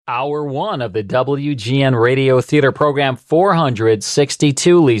Hour 1 of the WGN Radio Theater program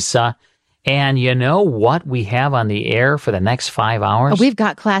 462, Lisa. And you know what we have on the air for the next 5 hours? We've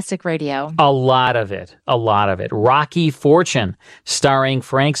got classic radio. A lot of it. Rocky Fortune, starring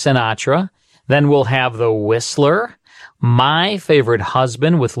Frank Sinatra. Then we'll have The Whistler, My Favorite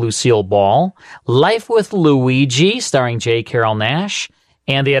Husband with Lucille Ball, Life with Luigi, starring J. Carrol Naish,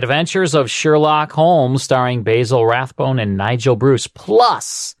 and The Adventures of Sherlock Holmes, starring Basil Rathbone and Nigel Bruce.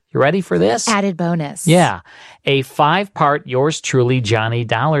 Plus, you ready for this? Added bonus. Yeah. A 5-part Yours Truly Johnny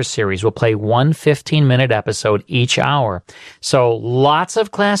Dollar series will play one 15-minute episode each hour. So lots of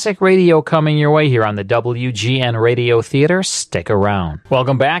classic radio coming your way here on the WGN Radio Theater. Stick around.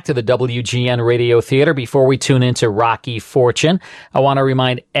 Welcome back to the WGN Radio Theater. Before we tune into Rocky Fortune, I want to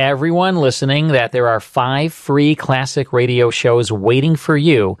remind everyone listening that there are 5 free classic radio shows waiting for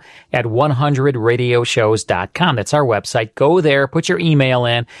you at 100radioshows.com. That's our website. Go there, put your email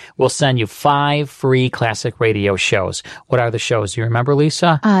in. We'll send you 5 free classic radio shows. What are the shows? Do you remember,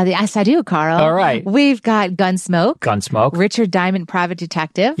 Lisa? Yes, I do, Carl. All right. We've got Gunsmoke. Richard Diamond, Private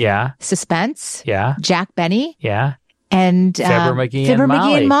Detective. Yeah. Suspense. Yeah. Jack Benny. Yeah. And Fibber McGee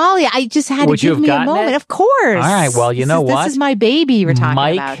and Molly. I just had to give me a moment. It? Of course. All right. Well, you know what? This is my baby we're talking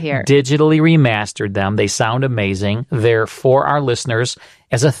Mike about here. Digitally remastered them. They sound amazing. They're for our listeners.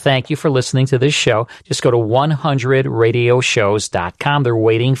 As a thank you for listening to this show, just go to 100radioshows.com. They're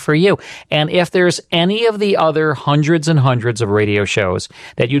waiting for you. And if there's any of the other hundreds and hundreds of radio shows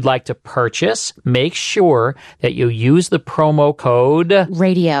that you'd like to purchase, make sure that you use the promo code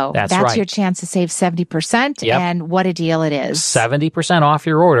radio. That's right. That's your chance to save 70%. Yep. And what a deal it is. 70% off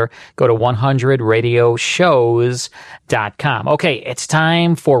your order. Go to 100radioshows.com. Okay, it's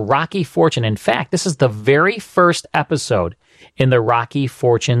time for Rocky Fortune. In fact, this is the very first episode in the Rocky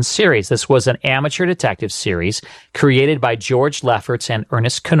Fortune series. This was an amateur detective series created by George Lefferts and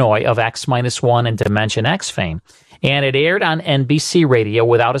Ernest Kinoy of X-1 and Dimension X fame. And it aired on NBC Radio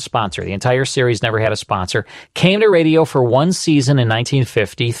without a sponsor. The entire series never had a sponsor. Came to radio for one season in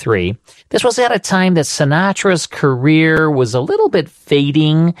 1953. This was at a time that Sinatra's career was a little bit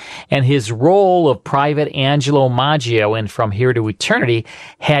fading, and his role of Private Angelo Maggio in From Here to Eternity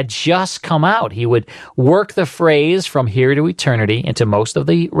had just come out. He would work the phrase From Here to Eternity into most of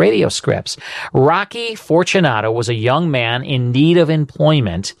the radio scripts. Rocky Fortunato was a young man in need of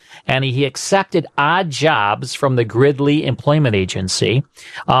employment, and he accepted odd jobs from the Gridley Employment Agency.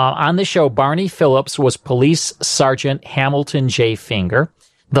 On the show, Barney Phillips was Police Sergeant Hamilton J. Finger.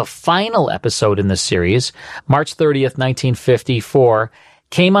 The final episode in the series, March 30th, 1954,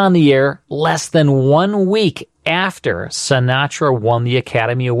 came on the air less than 1 week after Sinatra won the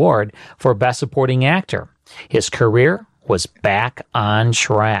Academy Award for Best Supporting Actor. His career was back on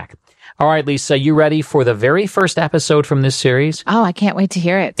track. All right, Lisa, you ready for the very first episode from this series? Oh, I can't wait to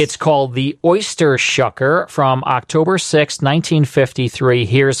hear it. It's called The Oyster Shucker from October 6, 1953.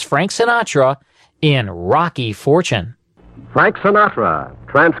 Here's Frank Sinatra in Rocky Fortune. Frank Sinatra,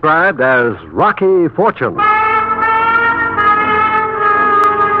 transcribed as Rocky Fortune.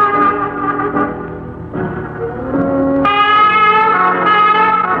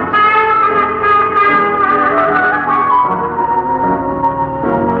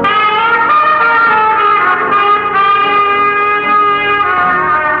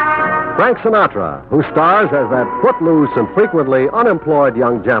 Frank Sinatra, who stars as that footloose and frequently unemployed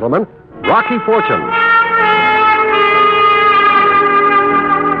young gentleman, Rocky Fortune.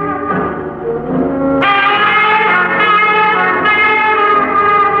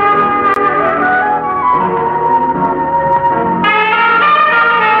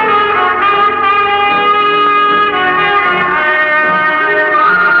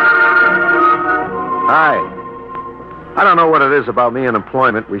 I don't know what it is about me and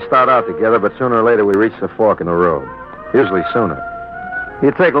employment. We start out together, but sooner or later we reach the fork in the road. Usually sooner.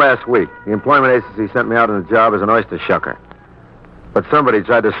 You take last week. The employment agency sent me out on a job as an oyster shucker. But somebody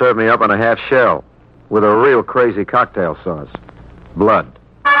tried to serve me up on a half shell with a real crazy cocktail sauce. Blood.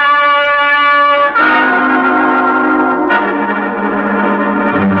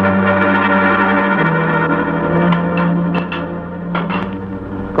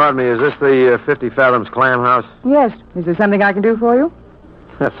 Pardon me, is this the 50 Fathoms Clam House? Yes. Is there something I can do for you?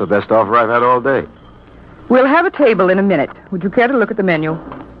 That's the best offer I've had all day. We'll have a table in a minute. Would you care to look at the menu?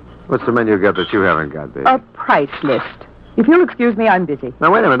 What's the menu got that you haven't got, baby? A price list. If you'll excuse me, I'm busy.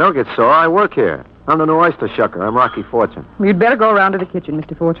 Now, wait a minute. Don't get sore. I work here. I'm the new oyster shucker. I'm Rocky Fortune. You'd better go around to the kitchen,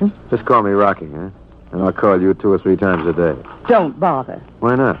 Mr. Fortune. Just call me Rocky, huh? And I'll call you 2 or 3 times a day. Don't bother.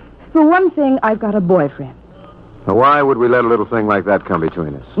 Why not? For one thing, I've got a boyfriend. Now, why would we let a little thing like that come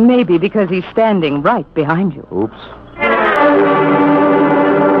between us? Maybe because he's standing right behind you. Oops.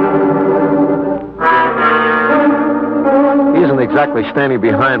 exactly standing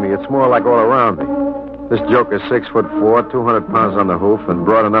behind me. It's more like all around me. This joker's 6'4", 200 pounds on the hoof, and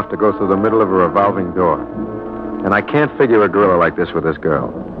broad enough to go through the middle of a revolving door. And I can't figure a gorilla like this with this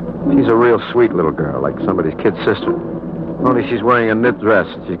girl. She's a real sweet little girl, like somebody's kid sister. Only she's wearing a knit dress,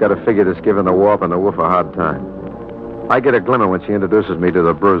 and she's got a figure that's giving the warp and the woof a hard time. I get a glimmer when she introduces me to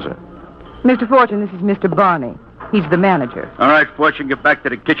the bruiser. Mr. Fortune, this is Mr. Barney. He's the manager. All right, Fortune, get back to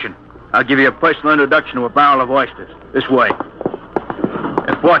the kitchen. I'll give you a personal introduction to a barrel of oysters. This way.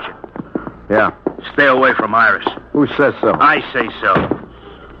 Hey, Fortune. Yeah? Stay away from Iris. Who says so? I say so.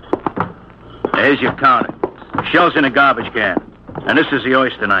 Here's your counter. The shell's in a garbage can. And this is the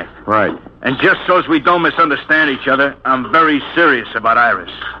oyster knife. Right. And just so as we don't misunderstand each other, I'm very serious about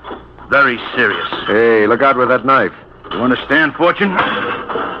Iris. Very serious. Hey, look out with that knife. You understand, Fortune?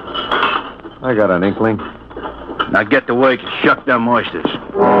 I got an inkling. Now get to work and shuck them oysters.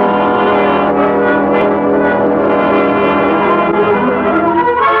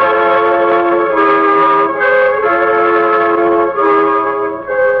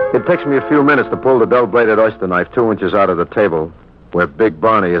 It takes me a few minutes to pull the dull-bladed oyster knife 2 inches out of the table where Big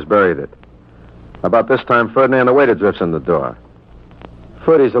Barney has buried it. About this time, Ferdinand the waiter drifts in the door.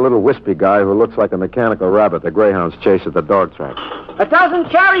 Ferdy's a little wispy guy who looks like a mechanical rabbit the greyhounds chase at the dog track. A dozen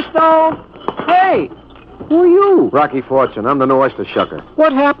cherry stone. Hey, who are you? Rocky Fortune. I'm the new oyster shucker.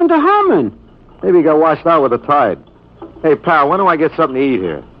 What happened to Herman? Maybe he got washed out with the tide. Hey, pal, when do I get something to eat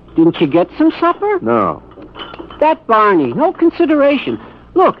here? Didn't you get some supper? No. That Barney, no consideration.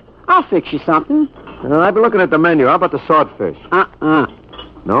 Look, I'll fix you something. I've been looking at the menu. How about the swordfish?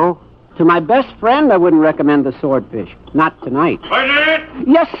 No? To my best friend, I wouldn't recommend the swordfish. Not tonight. Ferdinand!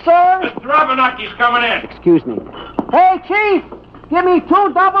 Yes, sir? Mr. Abernathy's coming in. Excuse me. Hey, Chief! Give me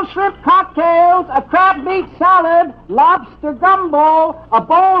 2 double shrimp cocktails, a crab meat salad, lobster gumbo, a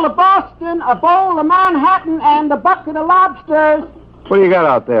bowl of Boston, a bowl of Manhattan, and a bucket of lobsters. What do you got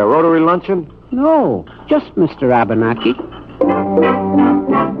out there? Rotary luncheon? No, just Mr. Abernathy.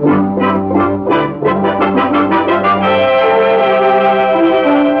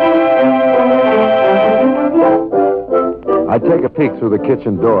 I take a peek through the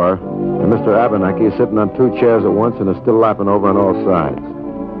kitchen door, and Mr. Abernathy is sitting on 2 chairs at once and is still lapping over on all sides.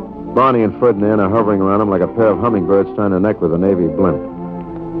 Barney and Ferdinand are hovering around him like a pair of hummingbirds trying to neck with a Navy blimp.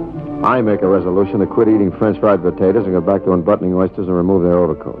 I make a resolution to quit eating French fried potatoes and go back to unbuttoning oysters and remove their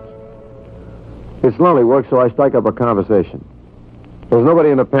overcoats. It's lonely work, so I strike up a conversation. There's nobody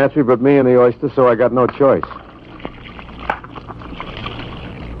in the pantry but me and the oysters, so I got no choice.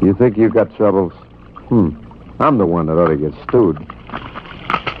 You think you got troubles? I'm the one that ought to get stewed.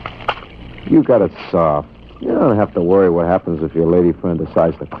 You got it soft. You don't have to worry what happens if your lady friend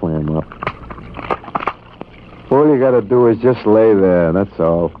decides to clam up. All you got to do is just lay there, that's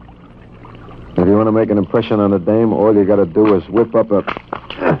all. If you want to make an impression on a dame, all you got to do is whip up a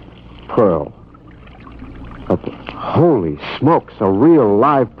pearl. Holy smokes, a real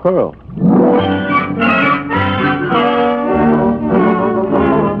live pearl.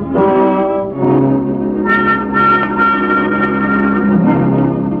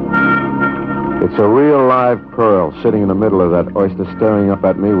 It's a real live pearl sitting in the middle of that oyster staring up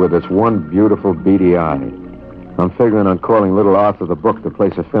at me with its one beautiful beady eye. I'm figuring on calling little Arthur the Book to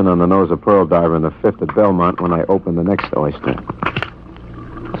place a fin on the nose of Pearl Diver in the 5th at Belmont when I open the next oyster.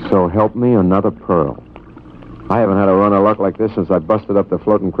 So help me another pearl. I haven't had a run of luck like this since I busted up the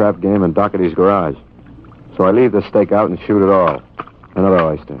floating crab game in Doherty's garage. So I leave the steak out and shoot it all. Another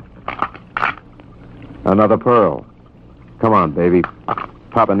oyster. Another pearl. Come on, baby.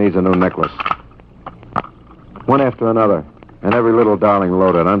 Papa needs a new necklace. One after another, and every little darling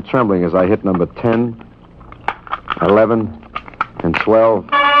loaded. I'm trembling as I hit number 10, 11, and 12.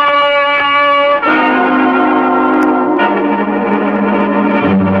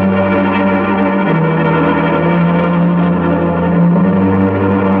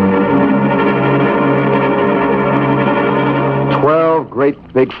 Great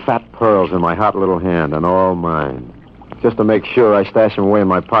big fat pearls in my hot little hand, and all mine. Just to make sure, I stash them away in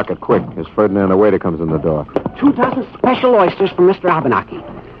my pocket quick as Ferdinand the waiter comes in the door. 2 dozen special oysters for Mr. Abernathy.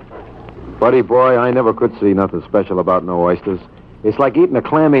 Buddy boy, I never could see nothing special about no oysters. It's like eating a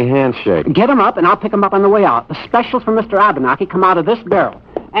clammy handshake. Get 'em up, and I'll pick 'em up on the way out. The specials for Mr. Abernathy come out of this barrel.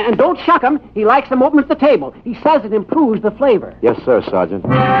 And don't shuck 'em. He likes them open at the table. He says it improves the flavor. Yes, sir, Sergeant.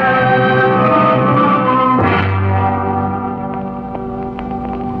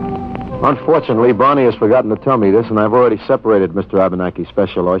 Unfortunately, Barney has forgotten to tell me this, and I've already separated Mr. Abernathy's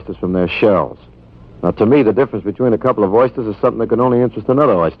special oysters from their shells. Now, to me, the difference between a couple of oysters is something that can only interest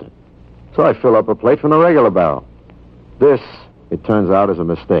another oyster. So I fill up a plate from the regular barrel. This, it turns out, is a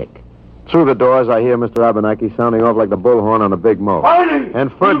mistake. Through the doors, I hear Mr. Abernathy sounding off like the bullhorn on a big mow. Barney!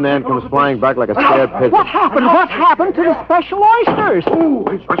 And Ferdinand comes flying back like a scared pigeon. What happened? What happened to the special oysters? Who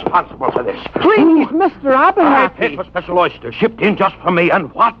is responsible for this? Please, Mr. I paid Abernathy. for special oysters, shipped in just for me,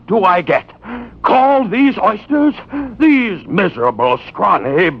 and what do I get? Call these oysters? These miserable,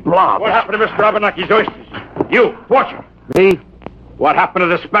 scrawny blobs. What happened to Mr. Abernathy's oysters? You, Fortune. Me? What happened to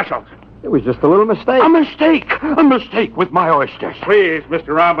the specials? It was just a little mistake. A mistake! A mistake with my oysters. Please,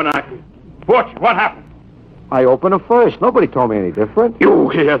 Mr. Abernathy. Fortune, what happened? I opened them first. Nobody told me any different. You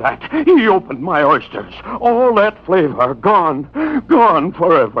hear that? He opened my oysters. All that flavor gone. Gone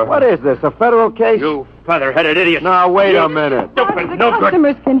forever. What is this, a federal case? You feather-headed idiot. Now, wait a minute. Stupid, no good.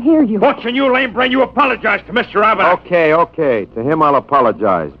 Customers can hear you. Fortune, you lame brain, you apologize to Mr. Abernathy. Okay. To him, I'll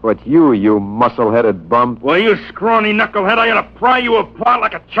apologize. But you muscle-headed bum, Well, you scrawny knucklehead, I ought to pry you apart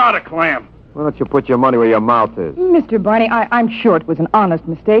like a chowder clam. why don't you put your money where your mouth is? Mr. Barney, I'm sure it was an honest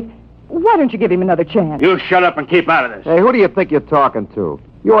mistake. Why don't you give him another chance? You shut up and keep out of this. Hey, who do you think you're talking to?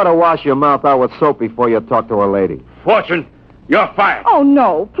 You ought to wash your mouth out with soap before you talk to a lady. Fortune, you're fired. Oh,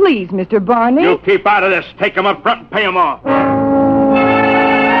 no. Please, Mr. Barney. You keep out of this. Take them up front and pay them off.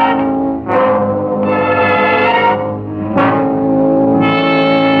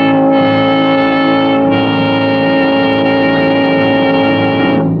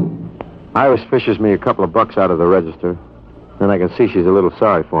 Iris fishes me a couple of bucks out of the register, and I can see she's a little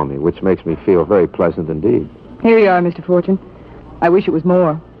sorry for me, which makes me feel very pleasant indeed. Here you are, Mr. Fortune. I wish it was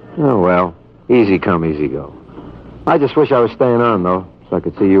more. Oh, well, easy come, easy go. I just wish I was staying on, though, so I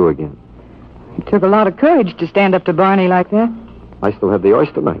could see you again. It took a lot of courage to stand up to Barney like that. I still have the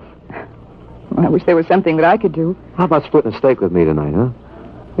oyster knife. I wish there was something that I could do. How about splitting a steak with me tonight, huh?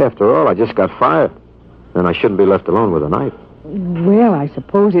 After all, I just got fired, and I shouldn't be left alone with a knife. Well, I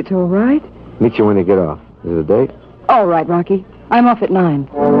suppose it's all right. Meet you when you get off. Is it a date? All right, Rocky. I'm off at 9.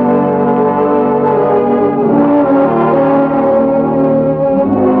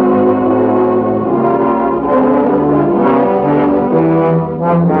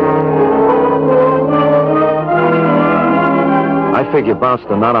 I figure bounced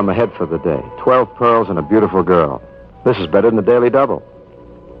a knot on the head for the day. 12 pearls and a beautiful girl. This is better than the Daily Double.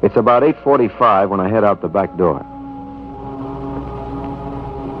 It's about 8:45 when I head out the back door.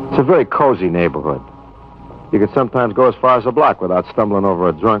 It's a very cozy neighborhood. You could sometimes go as far as a block without stumbling over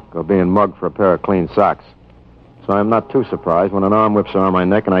a drunk or being mugged for a pair of clean socks. So I'm not too surprised when an arm whips around my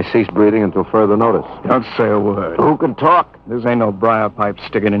neck and I cease breathing until further notice. Don't say a word. Who can talk? This ain't no briar pipe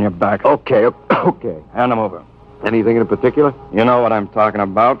sticking in your back. Okay. Hand them over. Anything in particular? You know what I'm talking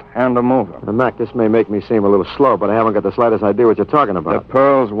about. Hand them over. Now, Mac, this may make me seem a little slow, but I haven't got the slightest idea what you're talking The about.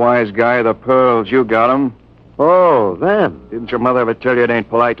 pearls, wise guy, the pearls. You got them. Oh, them. Didn't your mother ever tell you it ain't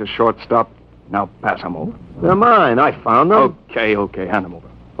polite to shortstop? Now pass them over. They're mine. I found them. Okay. Hand them over.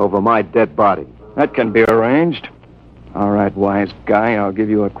 Over my dead body. That can be arranged. All right, wise guy, I'll give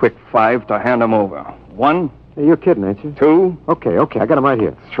you a quick 5 to hand them over. 1, Hey, you're kidding, ain't you? 2, Okay. I got them right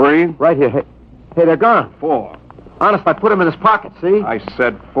here. 3, Right here. Hey, they're gone. 4. Honest, I put them in his pocket, see? I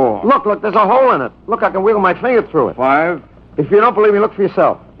said 4. Look, there's a hole in it. Look, I can wiggle my finger through it. 5. If you don't believe me, look for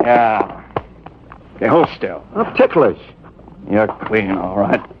yourself. Yeah. Okay, hold still. I'm ticklish. You're clean, all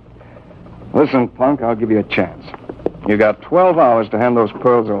right. Listen, punk, I'll give you a chance. You got 12 hours to hand those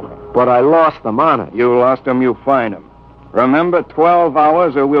pearls over. But I lost them, honest. You lost them, you find them. Remember, 12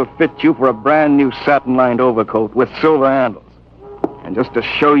 hours or we'll fit you for a brand new satin-lined overcoat with silver handles. And just to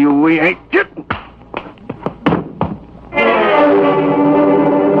show you we ain't kidding.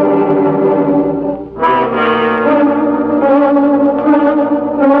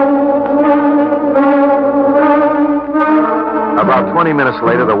 About 20 minutes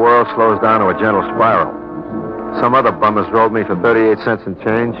later, the world slows down to a gentle spiral. Some other bummers rolled me for 38 cents in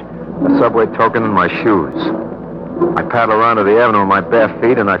change, a subway token, and my shoes. I paddle around to the avenue with my bare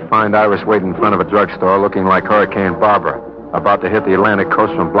feet, and I find Iris waiting in front of a drugstore looking like Hurricane Barbara, about to hit the Atlantic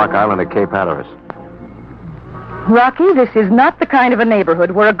coast from Block Island to Cape Hatteras. Rocky, this is not the kind of a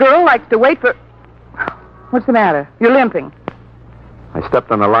neighborhood where a girl likes to wait for... What's the matter? You're limping. I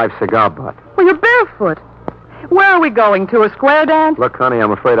stepped on a live cigar butt. Well, you're barefoot. Where are we going? To a square dance? Look, honey,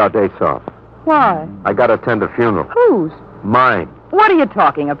 I'm afraid our date's off. Why? I got to attend a funeral. Whose? Mine. What are you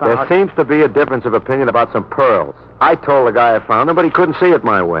talking about? There seems to be a difference of opinion about some pearls. I told the guy I found them, but he couldn't see it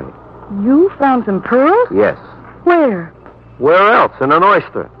my way. You found some pearls? Yes. Where? Where else? In an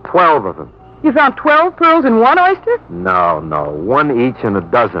oyster. 12 of them. You found 12 pearls in one oyster? No. One each in a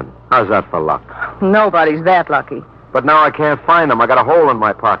dozen. How's that for luck? Nobody's that lucky. But now I can't find them. I got a hole in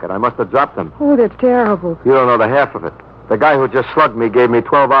my pocket. I must have dropped them. Oh, that's terrible. You don't know the half of it. The guy who just slugged me gave me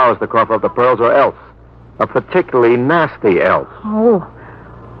 12 hours to cough up the pearls or else. A particularly nasty else. Oh,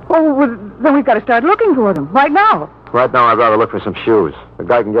 Oh, well, then we've got to start looking for them right now. Right now, I'd rather look for some shoes. A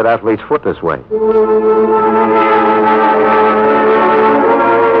guy can get athlete's foot this way.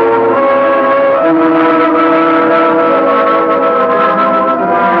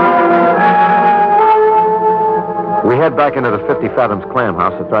 We head back into the 50 Fathoms clam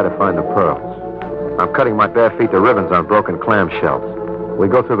house to try to find the pearls. I'm cutting my bare feet to ribbons on broken clam shells. We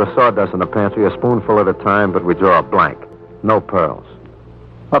go through the sawdust in the pantry a spoonful at a time, but we draw a blank. No pearls.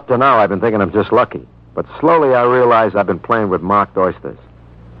 Up to now, I've been thinking I'm just lucky. But slowly I realize I've been playing with marked oysters.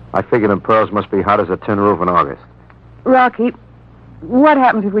 I figure them pearls must be hot as a tin roof in August. Rocky, what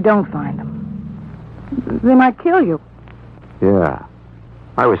happens if we don't find them? They might kill you. Yeah.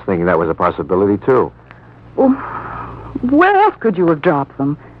 I was thinking that was a possibility, too. Well, where else could you have dropped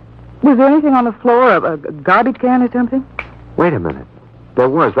them? Was there anything on the floor, a garbage can or something? Wait a minute. There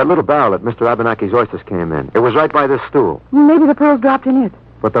was. That little barrel that Mr. Abenaki's oysters came in. It was right by this stool. Maybe the pearls dropped in it.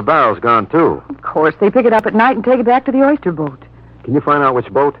 But the barrel's gone, too. Of course. They pick it up at night and take it back to the oyster boat. Can you find out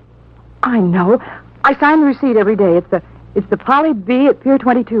which boat? I know. I sign the receipt every day. It's the Polly B at Pier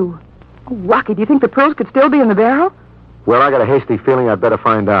 22. Oh, Rocky, do you think the pearls could still be in the barrel? Well, I got a hasty feeling I'd better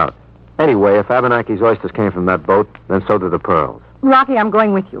find out. Anyway, if Abenaki's oysters came from that boat, then so did the pearls. Rocky, I'm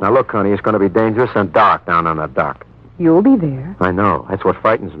going with you. Now, look, honey, it's going to be dangerous and dark down on that dock. You'll be there. I know. That's what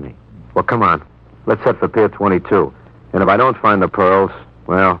frightens me. Well, come on. Let's head for Pier 22. And if I don't find the pearls,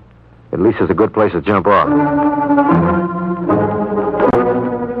 well, at least it's a good place to jump off.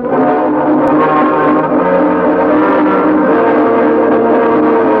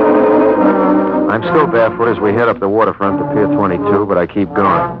 I'm still barefoot as we head up the waterfront to Pier 22, but I keep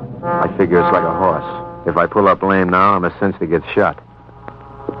going. I figure it's like a horse. If I pull up lame now, I'm a cinch to get shot.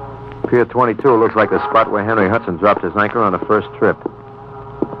 Pier 22 looks like the spot where Henry Hudson dropped his anchor on the first trip.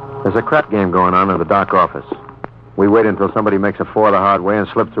 There's a crap game going on in the dock office. We wait until somebody makes a four the hard way and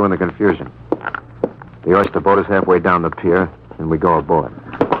slip through in the confusion. The oyster boat is halfway down the pier, and we go aboard.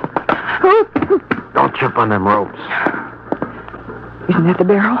 Don't trip on them ropes. Isn't that the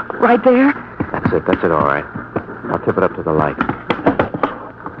barrel? Right there? That's it, all right. I'll tip it up to the light.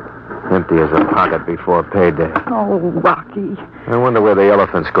 Empty as a pocket before payday. Oh, Rocky. I wonder where the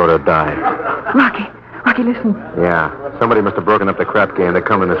elephants go to die. Rocky, listen. Yeah, somebody must have broken up the crap game. They're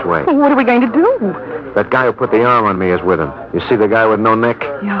coming this way. What are we going to do? That guy who put the arm on me is with him. You see the guy with no neck?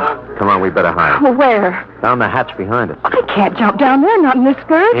 Yeah. Come on, we better hide. Well, where? Down the hatch behind us. I can't jump down there, not in this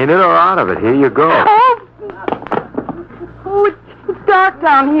skirt. In it or out of it. Here you go. Oh, it's dark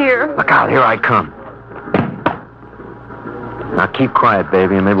down here. Look out, here I come. Now keep quiet,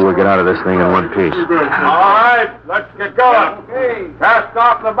 baby, and maybe we'll get out of this thing in one piece. All right, let's get going. Okay. Cast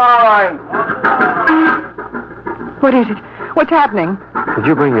off the bar line. What is it? What's happening? Did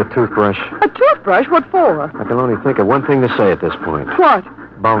you bring your toothbrush? A toothbrush? What for? I can only think of one thing to say at this point. What?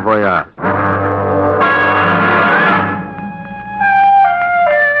 Bon voyage.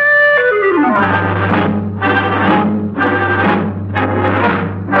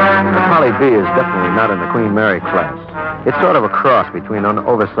 The Polly B is definitely not in the Queen Mary class. It's sort of a cross between an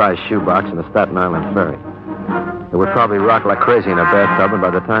oversized shoebox and a Staten Island ferry. It would probably rock like crazy in a bathtub, and by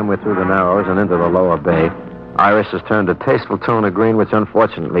the time we're through the Narrows and into the lower bay, Iris has turned a tasteful tone of green, which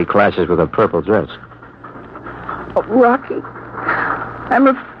unfortunately clashes with her purple dress. Oh, Rocky, I'm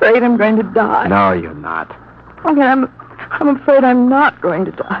afraid I'm going to die. No, you're not. Okay, I'm afraid I'm not going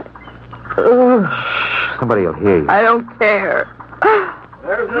to die. Ugh. Somebody will hear you. I don't care.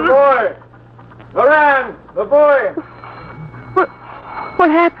 There's the boy. Loran, the boy. What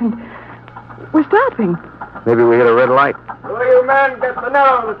happened? We're stopping. Maybe we hit a red light. Will you men get the net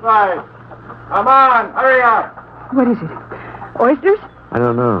on the side? Come on, hurry up. What is it? Oysters? I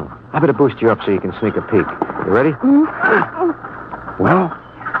don't know. I better boost you up so you can sneak a peek. You ready? Mm-hmm. Well?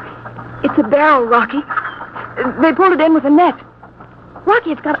 It's a barrel, Rocky. They pulled it in with a net.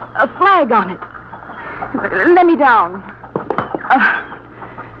 Rocky, it's got a flag on it. Let me down.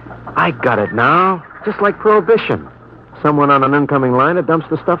 I got it now. Just like Prohibition. Someone on an incoming liner dumps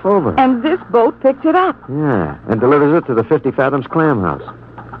the stuff over. And this boat picks it up. Yeah, and delivers it to the 50 Fathoms clam house.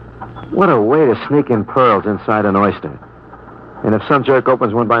 What a way to sneak in pearls inside an oyster. And if some jerk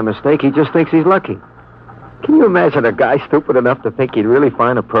opens one by mistake, he just thinks he's lucky. Can you imagine a guy stupid enough to think he'd really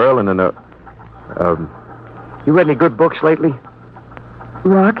find a pearl in an... You read any good books lately?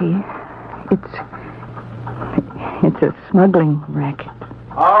 Rocky, it's a smuggling racket.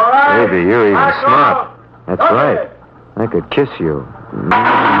 All right. Baby, you're even Back smart. off. That's Okay. right. I could kiss you.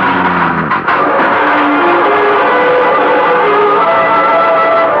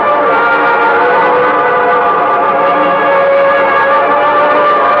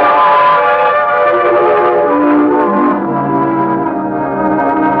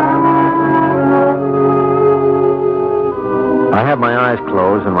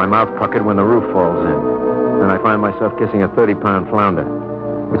 my mouth puckered when the roof falls in. Then I find myself kissing a 30-pound flounder,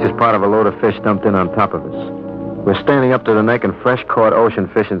 which is part of a load of fish dumped in on top of us. We're standing up to the neck in fresh-caught ocean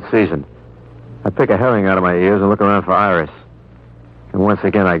fish in season. I pick a herring out of my ears and look around for Iris. And once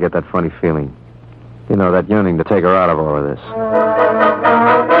again, I get that funny feeling. You know, that yearning to take her out of all of this.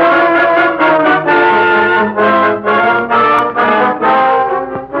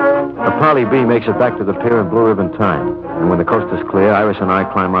 The Polly B makes it back to the pier in blue ribbon time. And when the coast is clear, Iris and I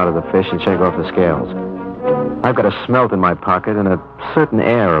climb out of the fish and shake off the scales. I've got a smelt in my pocket and a certain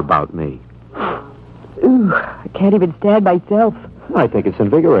air about me. Ooh, I can't even stand myself. I think it's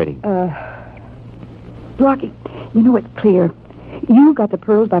invigorating. Rocky, you know it's clear. You got the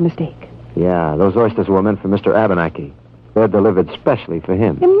pearls by mistake. Yeah, those oysters were meant for Mr. Abenaki. They're delivered specially for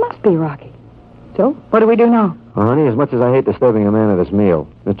him. It must be, Rocky. So, what do we do now? Well, honey, as much as I hate disturbing a man at his meal,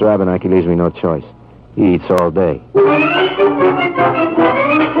 Mr. Abenaki leaves me no choice. He eats all day.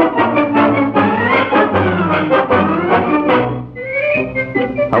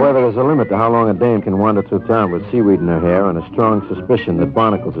 However, there's a limit to how long a dame can wander through town with seaweed in her hair and a strong suspicion that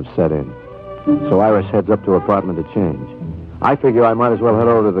barnacles have set in. So Iris heads up to her apartment to change. I figure I might as well head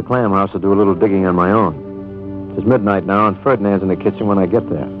over to the clam house to do a little digging on my own. It's midnight now, and Ferdinand's in the kitchen when I get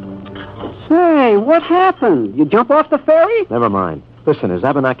there. Say, what happened? You jump off the ferry? Never mind. Listen, has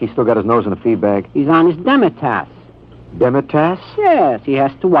Abenaki still got his nose in a feed bag? He's on his Demitas. Demitas? Yes, he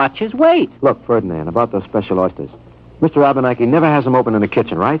has to watch his weight. Look, Ferdinand, about those special oysters. Mr. Abenaki never has them open in the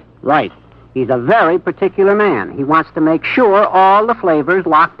kitchen, right? Right. He's a very particular man. He wants to make sure all the flavors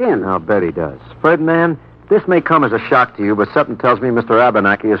locked in. I'll bet he does. Ferdinand, this may come as a shock to you, but something tells me Mr.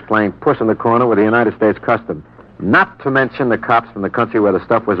 Abenaki is playing puss in the corner with the United States Custom. Not to mention the cops from the country where the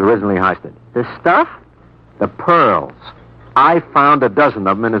stuff was originally heisted. The stuff? The pearls. I found a dozen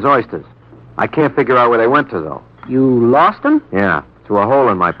of them in his oysters. I can't figure out where they went to, though. You lost them? Yeah, through a hole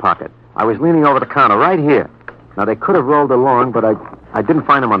in my pocket. I was leaning over the counter right here. Now, they could have rolled along, but I didn't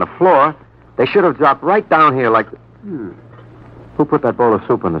find them on the floor. They should have dropped right down here like... Who put that bowl of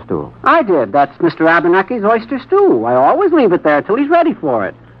soup on the stool? I did. That's Mr. Abenaki's oyster stew. I always leave it there till he's ready for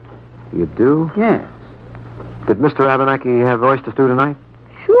it. You do? Yes. Did Mr. Abenaki have oyster stew tonight?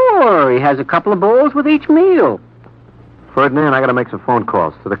 Sure. He has a couple of bowls with each meal. Ferdinand, I got to make some phone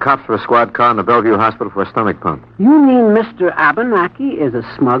calls to the cops for a squad car and the Bellevue Hospital for a stomach pump. You mean Mr. Abenaki is a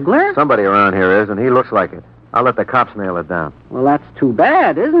smuggler? Somebody around here is, and he looks like it. I'll let the cops nail it down. Well, that's too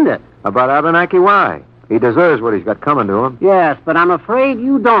bad, isn't it? About Abenaki, why? He deserves what he's got coming to him. Yes, but I'm afraid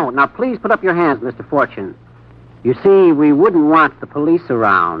you don't. Now, please put up your hands, Mr. Fortune. You see, we wouldn't want the police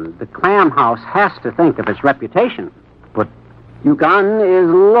around. The clam house has to think of its reputation. But... Your gun is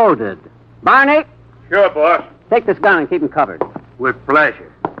loaded. Barney? Sure, boss. Take this gun and keep him covered. With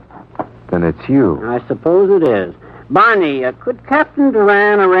pleasure. Then it's you. I suppose it is. Barney, could Captain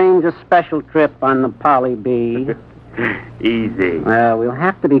Duran arrange a special trip on the Polly B? Easy. Well, we'll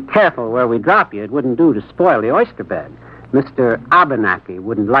have to be careful where we drop you. It wouldn't do to spoil the oyster bed. Mr. Abenaki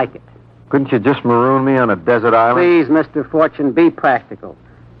wouldn't like it. Couldn't you just maroon me on a desert island? Please, Mr. Fortune, be practical.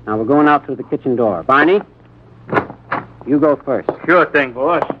 Now, we're going out through the kitchen door. Barney, you go first. Sure thing,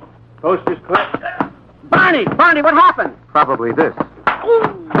 boss. Coast is clear. Barney, what happened? Probably this.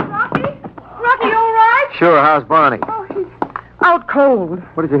 Rocky? Rocky, you all right? Sure, how's Barney? Oh, he's out cold.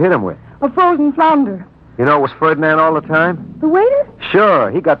 What did you hit him with? A frozen flounder. You know it was Ferdinand all the time? The waiter?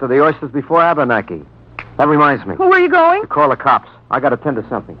 Sure, he got to the oysters before Abenaki. That reminds me. Well, where are you going? To call the cops. I got to tend to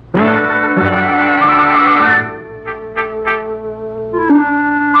something.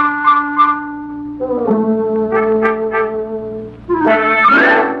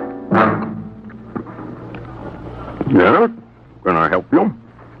 Yeah? Can I help you?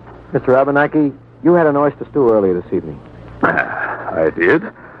 Mr. Abenaki, you had an oyster stew earlier this evening. I did.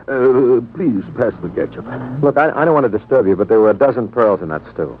 Please pass the ketchup. Look, I don't want to disturb you, but there were a dozen pearls in that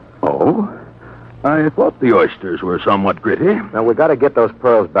stew. Oh? I thought the oysters were somewhat gritty. Now, we got to get those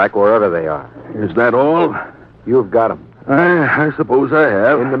pearls back wherever they are. Is that all? You've got them. I suppose I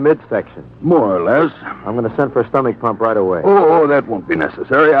have. In the midsection. More or less. I'm going to send for a stomach pump right away. Oh, that won't be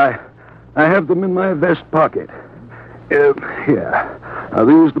necessary. I have them in my vest pocket. Here. Are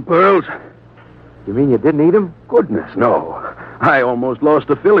these the pearls? You mean you didn't eat them? Goodness, no. I almost lost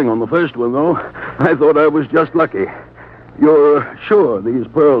a filling on the first one, though. I thought I was just lucky. You're sure these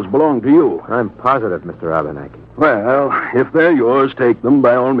pearls belong to you? I'm positive, Mr. Abenaki. Well, if they're yours, take them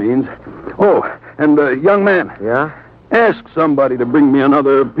by all means. Oh, and young man. Yeah? Ask somebody to bring me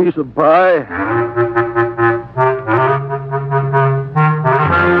another piece of pie.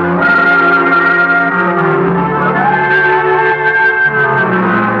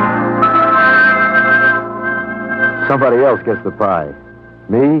 Somebody else gets the pie.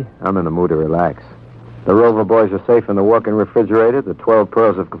 Me? I'm in the mood to relax. The Rover boys are safe in the walk-in refrigerator. The 12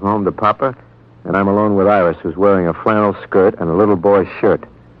 pearls have come home to Papa. And I'm alone with Iris, who's wearing a flannel skirt and a little boy's shirt,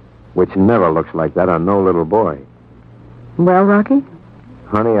 which never looks like that on no little boy. Well, Rocky?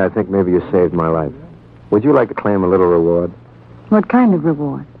 Honey, I think maybe you saved my life. Would you like to claim a little reward? What kind of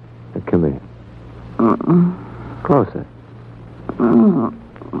reward? Come here. Closer.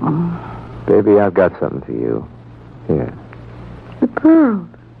 Baby, I've got something for you. Here. The pearls.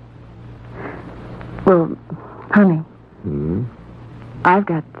 Well, honey, I've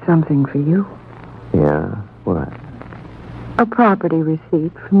got something for you. Yeah? What? A property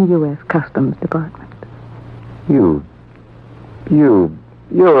receipt from the U.S. Customs Department. You're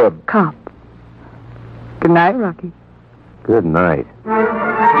a... Cop. Good night, Rocky. Good night.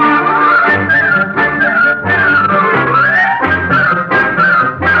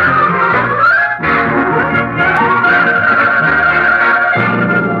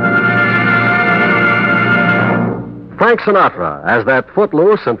 Frank Sinatra as that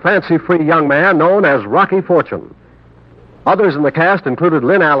footloose and fancy-free young man known as Rocky Fortune. Others in the cast included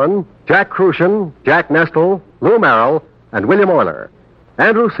Lynn Allen, Jack Crucian, Jack Nestle, Lou Merrill, and William Oyler.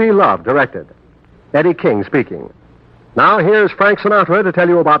 Andrew C. Love directed. Eddie King speaking. Now here's Frank Sinatra to tell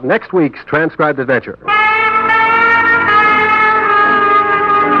you about next week's transcribed adventure.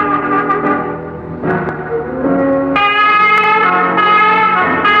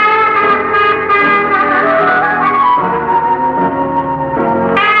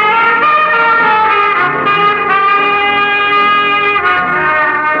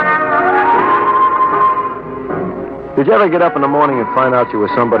 Did you ever get up in the morning and find out you were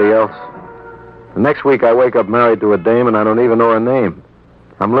somebody else? The next week I wake up married to a dame and I don't even know her name.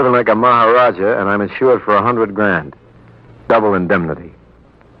 I'm living like a Maharaja and I'm insured for $100,000. Double indemnity.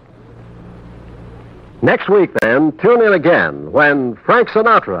 Next week, then, tune in again when Frank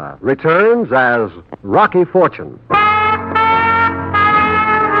Sinatra returns as Rocky Fortune.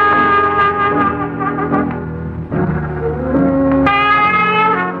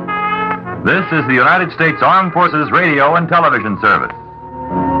 This is the United States Armed Forces Radio and Television Service.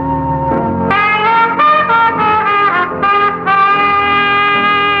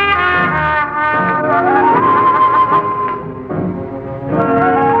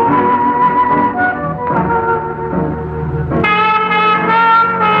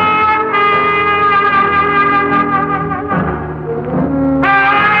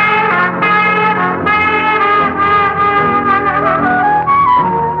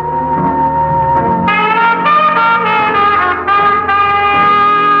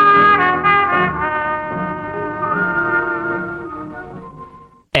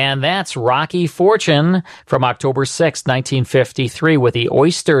 And that's Rocky Fortune from October 6, 1953, with the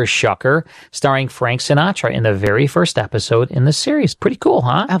Oyster Shucker, starring Frank Sinatra in the very first episode in the series. Pretty cool,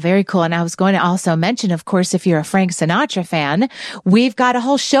 huh? Oh, very cool. And I was going to also mention, of course, if you're a Frank Sinatra fan, we've got a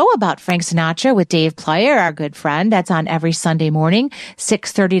whole show about Frank Sinatra with Dave Plyer, our good friend. That's on every Sunday morning,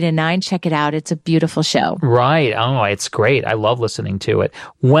 6:30 to 9. Check it out. It's a beautiful show. Right. Oh, it's great. I love listening to it.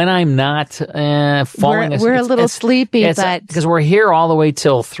 When I'm not falling asleep. We're a little sleepy, but... Because we're here all the way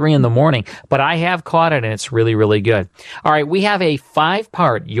till 3 in the morning, but I have caught it and it's really, really good. All right, we have a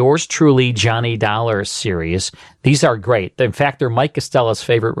 5-part Yours Truly Johnny Dollar series. These are great. In fact, they're Mike Costella's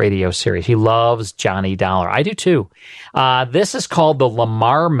favorite radio series. He loves Johnny Dollar. I do too. This is called The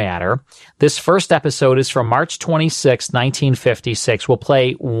Lamar Matter. This first episode is from March 26, 1956. We'll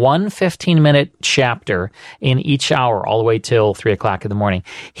play one 15-minute chapter in each hour all the way till 3 o'clock in the morning.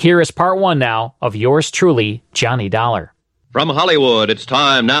 Here is part 1 now of Yours Truly, Johnny Dollar. From Hollywood, it's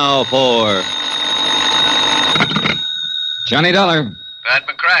time now for... Johnny Dollar. Pat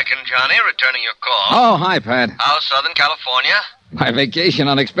McCracken, Johnny, returning your call. Oh, hi, Pat. How's Southern California? My vacation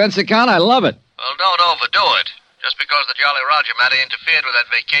on expense account? I love it. Well, don't overdo it. Just because the Jolly Roger matter interfered with that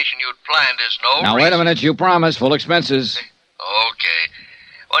vacation you'd planned is no Now, reason. wait a minute. You promised full expenses. Okay.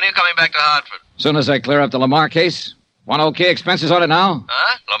 When are you coming back to Hartford? Soon as I clear up the Lamar case. Want okay expenses on it now?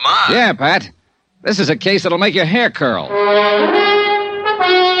 Huh? Lamar? Yeah, Pat. This is a case that'll make your hair curl.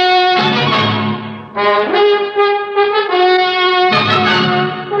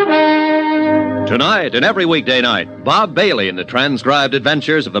 Tonight and every weekday night, Bob Bailey in the transcribed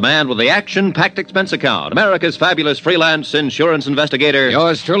adventures of the man with the action-packed expense account, America's fabulous freelance insurance investigator.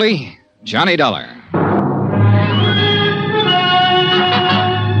 Yours truly, Johnny Dollar.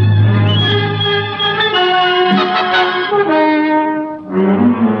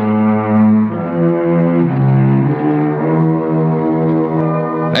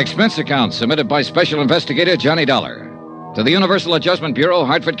 Expense account submitted by Special Investigator Johnny Dollar to the Universal Adjustment Bureau,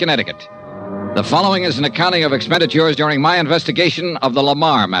 Hartford, Connecticut. The following is an accounting of expenditures during my investigation of the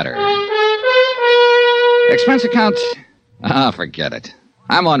Lamar matter. Expense account? Forget it.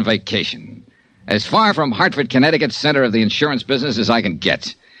 I'm on vacation. As far from Hartford, Connecticut, center of the insurance business as I can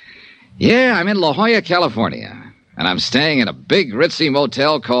get. Yeah, I'm in La Jolla, California. And I'm staying in a big ritzy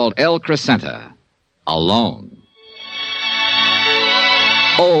motel called El Crescenta. Alone.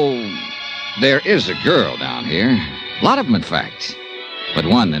 Oh, there is a girl down here. A lot of them, in fact. But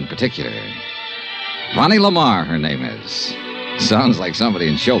one in particular. Vonnie Lamar, her name is. Sounds like somebody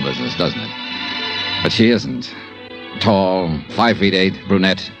in show business, doesn't it? But she isn't. Tall, 5'8",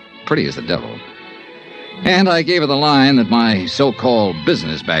 brunette, pretty as the devil. And I gave her the line that my so-called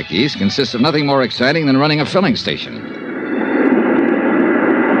business back east consists of nothing more exciting than running a filling station.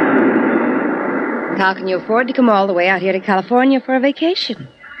 How can you afford to come all the way out here to California for a vacation?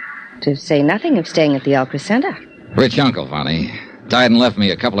 To say nothing of staying at the El Crescenta. Rich uncle, Vonnie. Died and left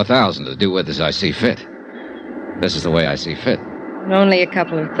me a couple of $1,000 to do with as I see fit. This is the way I see fit. Only a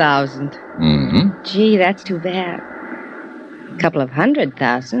couple of $1,000. Mm-hmm. Gee, that's too bad. A couple of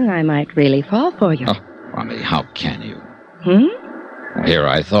 $100,000, I might really fall for you. Oh, Vonnie, how can you? Here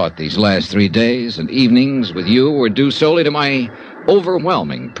I thought these last 3 days and evenings with you were due solely to my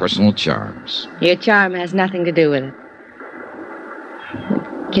overwhelming personal charms. Your charm has nothing to do with it.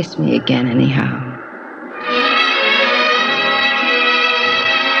 Kiss me again, anyhow.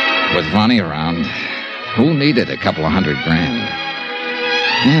 With Vonnie around, who needed a couple of $100,000?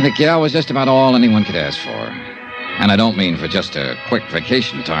 Yeah, the gal was just about all anyone could ask for. And I don't mean for just a quick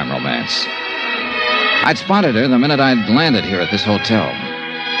vacation time romance. I'd spotted her the minute I'd landed here at this hotel.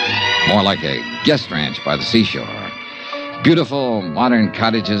 More like a guest ranch by the seashore. Beautiful, modern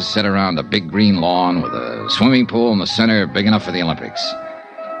cottages set around a big green lawn with a swimming pool in the center big enough for the Olympics.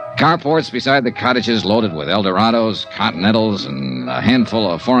 Carports beside the cottages loaded with Eldorados, Continentals, and a handful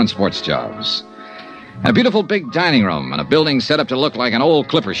of foreign sports jobs. A beautiful big dining room and a building set up to look like an old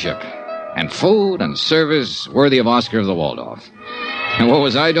clipper ship. And food and service worthy of Oscar of the Waldorf. And what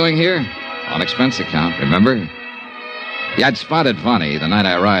was I doing here? On expense account, remember? Yeah, I'd spotted Vonnie the night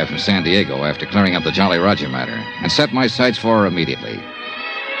I arrived from San Diego after clearing up the Jolly Roger matter and set my sights for her immediately.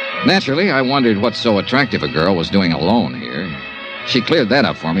 Naturally, I wondered what so attractive a girl was doing alone here. She cleared that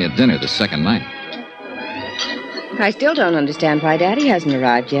up for me at dinner the second night. I still don't understand why Daddy hasn't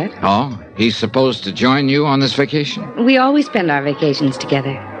arrived yet. Oh? He's supposed to join you on this vacation? We always spend our vacations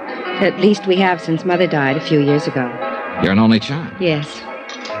together. At least we have since Mother died a few years ago. You're an only child? Yes.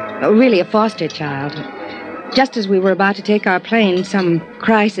 Really a foster child. Just as we were about to take our plane, some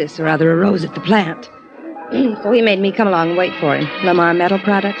crisis or other arose at the plant. So he made me come along and wait for him. Lamar Metal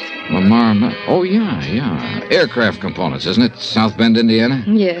Products. Lamar Oh, yeah. Aircraft components, isn't it? South Bend, Indiana?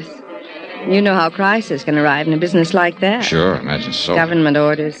 Yes. You know how crisis can arrive in a business like that. Sure, imagine so. Government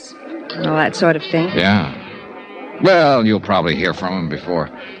orders, all that sort of thing. Yeah. Well, you'll probably hear from him before.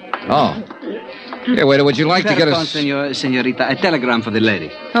 Oh. Hey, waiter, would you like to get us... Senorita, a telegram for the lady.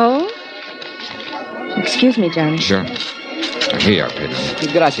 Oh? Excuse me, Johnny. Sure. Here you are,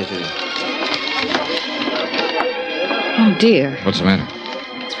 Pedro. Gracias. Oh, dear. What's the matter?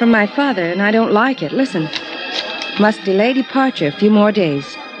 It's from my father, and I don't like it. Listen. Must delay departure a few more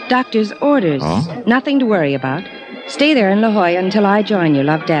days. Doctor's orders. Oh? Nothing to worry about. Stay there in La Jolla until I join you.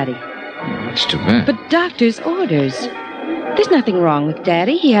 Love, Daddy. That's too bad. But doctor's orders. There's nothing wrong with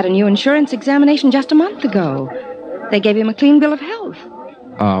Daddy. He had a new insurance examination just a month ago. They gave him a clean bill of health.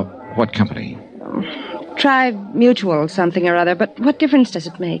 What company? Tri-Mutual something or other, but what difference does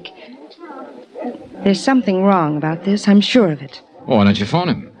it make? There's something wrong about this, I'm sure of it. Oh, why don't you phone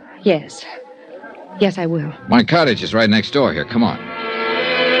him? Yes. Yes, I will. My cottage is right next door here. Come on.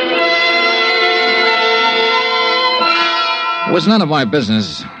 It was none of my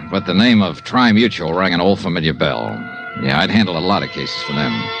business, but the name of Tri-Mutual rang an old familiar bell. Yeah, I'd handled a lot of cases for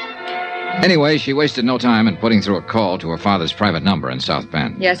them. Anyway, she wasted no time in putting through a call to her father's private number in South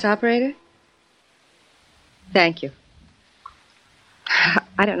Bend. Yes, operator? Thank you.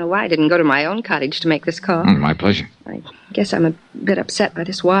 I don't know why I didn't go to my own cottage to make this call. My pleasure. I guess I'm a bit upset by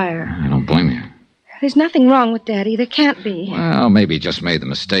this wire. I don't blame you. There's nothing wrong with Daddy. There can't be. Well, maybe he just made the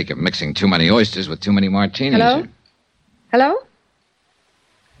mistake of mixing too many oysters with too many martinis. Hello? Hello?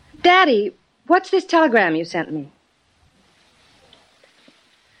 Daddy, what's this telegram you sent me?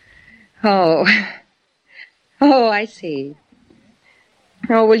 Oh. Oh, I see.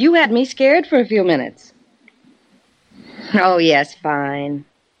 Oh, well, you had me scared for a few minutes. Oh, yes, fine.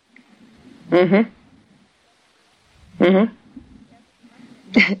 Mm-hmm.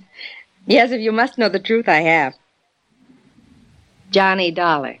 Yes, if you must know the truth, I have. Johnny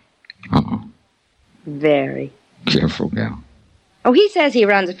Dollar. Uh-oh. Very. Careful, gal. Oh, he says he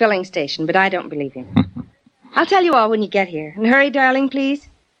runs a filling station, but I don't believe him. I'll tell you all when you get here. And hurry, darling, please.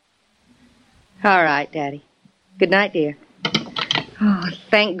 All right, Daddy. Good night, dear. Oh,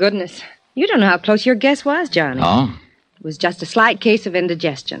 thank goodness. You don't know how close your guess was, Johnny. Oh? It was just a slight case of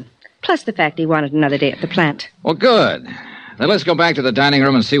indigestion. Plus the fact he wanted another day at the plant. Well, good. Then let's go back to the dining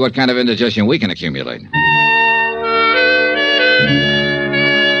room and see what kind of indigestion we can accumulate.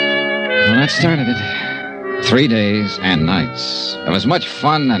 Well, that started it. 3 days and nights of as much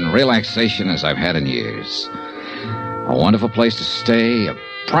fun and relaxation as I've had in years. A wonderful place to stay, a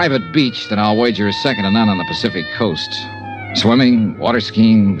private beach that I'll wager is second to none on the Pacific coast. Swimming, water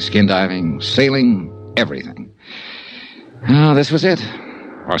skiing, skin diving, sailing, everything. Oh, this was it.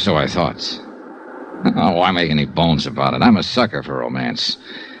 Or so I thought. Oh, why make any bones about it? I'm a sucker for romance.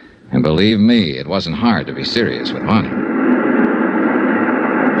 And believe me, it wasn't hard to be serious with Bonnie.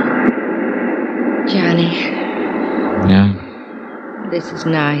 Johnny. Yeah? This is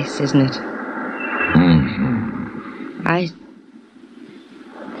nice, isn't it? Mm-hmm.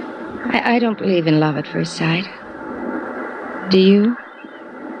 I don't believe in love at first sight. Do you?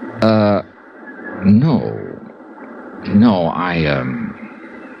 No. No,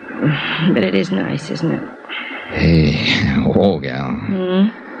 But it is nice, isn't it? Hey, whoa, gal.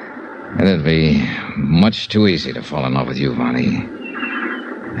 It'd be much too easy to fall in love with you, Bonnie.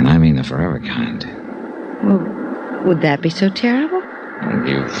 And I mean the forever kind. Well, would that be so terrible?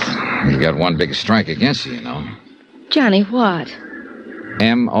 You've got one big strike against you, you know. Johnny, what?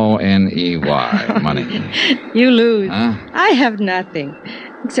 Money. Money. You lose. Huh? I have nothing,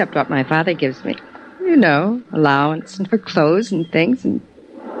 except what my father gives me. You know, allowance and for clothes and things and...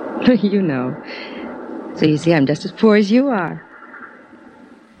 You know. So you see, I'm just as poor as you are.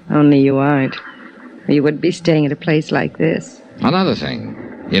 Only you aren't. Or you wouldn't be staying at a place like this. Another thing.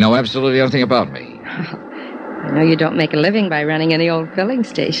 You know absolutely nothing about me. I know you don't make a living by running any old filling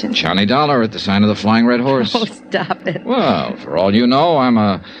station. Johnny Dollar at the sign of the Flying Red Horse. Oh, stop it. Well, for all you know, I'm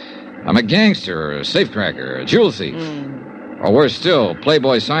a gangster, a safecracker, a jewel thief. Or worse still,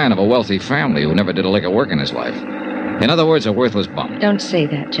 playboy scion of a wealthy family who never did a lick of work in his life. In other words, a worthless bum. Don't say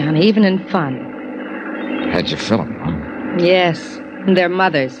that, Johnny, even in fun. How'd you fill 'em, huh? Yes, and their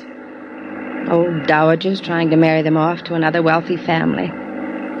mothers. Old dowagers trying to marry them off to another wealthy family.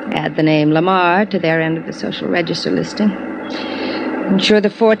 Add the name Lamar to their end of the social register listing. Insure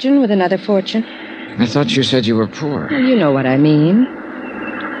the fortune with another fortune. I thought you said you were poor. Well, you know what I mean.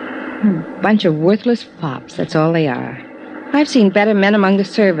 A bunch of worthless fops, that's all they are. I've seen better men among the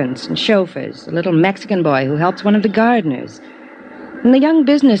servants and chauffeurs, a little Mexican boy who helps one of the gardeners, and the young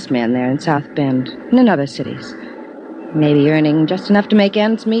businessmen there in South Bend and in other cities. Maybe earning just enough to make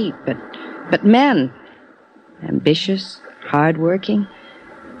ends meet, but men. Ambitious, hard-working,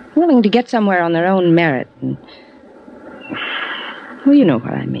 willing to get somewhere on their own merit. And, well, you know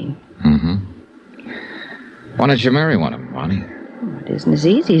what I mean. Mm-hmm. Why don't you marry one of them, Bonnie? It isn't as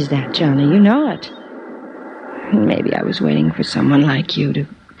easy as that, Johnny. You know it. Maybe I was waiting for someone like you to...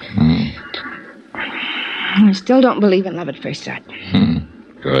 I still don't believe in love at first sight.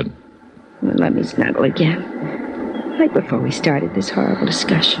 Good. Let me snuggle again. Like before we started this horrible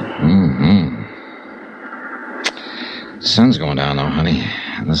discussion. Sun's going down, though, honey.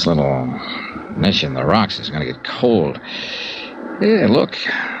 And this little niche in the rocks is going to get cold. Yeah, look.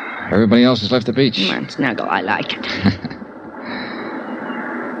 Everybody else has left the beach. Come on, snuggle. I like it.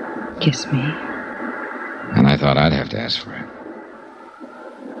 Kiss me. And I thought I'd have to ask for it.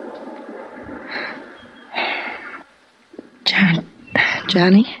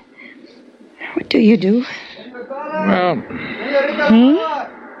 Johnny? What do you do? Well...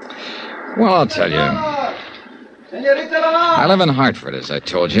 Well, I'll tell you. I live in Hartford, as I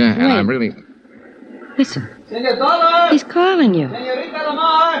told you, and I'm really... Listen. He's calling you.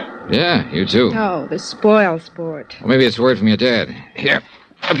 Yeah, you too. Oh, the spoil sport. Well, maybe it's word from your dad. Here,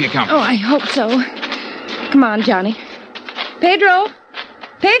 up you come. Oh, I hope so. Come on, Johnny. Pedro!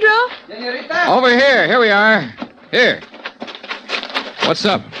 Pedro! Over here. Here we are. Here. What's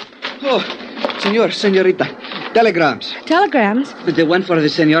up? Oh, senorita. Telegrams. Telegrams? The one for the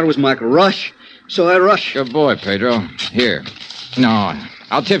senor was marked Rush, so I rushed. Good boy, Pedro. Here. No,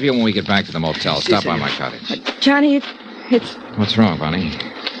 I'll tip you when we get back to the motel. Stop by senor. my cottage. Johnny, it's What's wrong, Bonnie?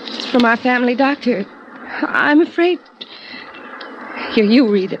 it's from our family doctor. I'm afraid... Here, you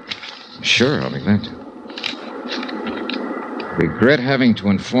read it. Sure, I'll be glad to. Regret having to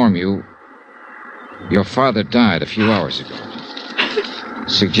inform you your father died a few hours ago.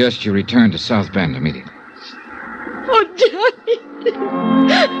 Suggest you return to South Bend immediately. Oh, Johnny.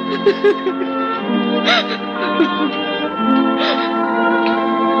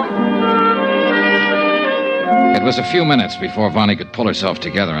 It was a few minutes before Vonnie could pull herself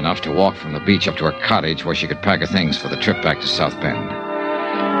together enough to walk from the beach up to her cottage where she could pack her things for the trip back to South Bend.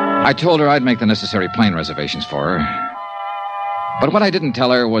 I told her I'd make the necessary plane reservations for her. But what I didn't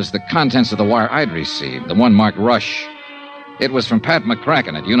tell her was the contents of the wire I'd received, the one marked Rush. It was from Pat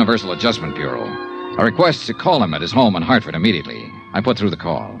McCracken at Universal Adjustment Bureau. A request to call him at his home in Hartford immediately. I put through the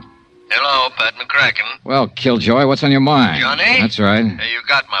call. Hello, Pat McCracken. Well, Killjoy, what's on your mind? Johnny? That's right. Hey, you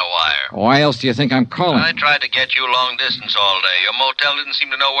got my wire. Why else do you think I'm calling? I tried to get you long distance all day. Your motel didn't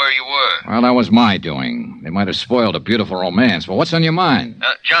seem to know where you were. Well, that was my doing. They might have spoiled a beautiful romance. Well, what's on your mind?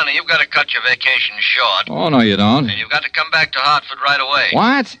 Johnny, you've got to cut your vacation short. Oh, no, you don't. And you've got to come back to Hartford right away.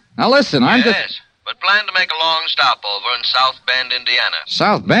 What? Now, listen, I'm just... Yes, but plan to make a long stopover in South Bend, Indiana.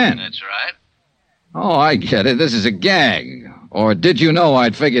 South Bend? That's right. Oh, I get it. This is a gag. Or did you know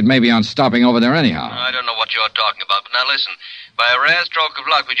I'd figured maybe on stopping over there anyhow? I don't know what you're talking about, but now listen. By a rare stroke of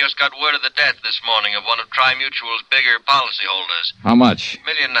luck, we just got word of the death this morning of one of Tri-Mutual's bigger policyholders. How much?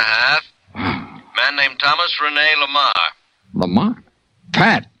 $1.5 million. Man named Thomas Rene Lamar. Lamar?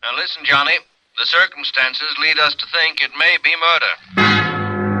 Pat! Now listen, Johnny. The circumstances lead us to think it may be murder.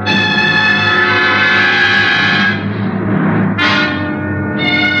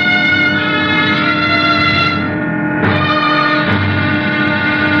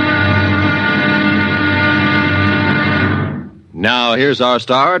 Now, here's our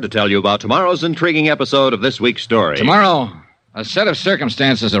star to tell you about tomorrow's intriguing episode of this week's story. Tomorrow, a set of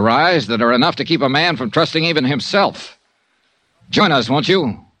circumstances arise that are enough to keep a man from trusting even himself. Join us, won't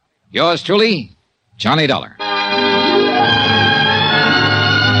you? Yours truly, Johnny Dollar.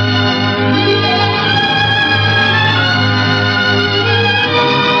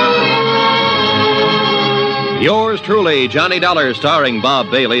 Yours truly, Johnny Dollar, starring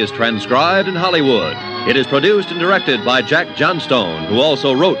Bob Bailey, is transcribed in Hollywood. It is produced and directed by Jack Johnstone, who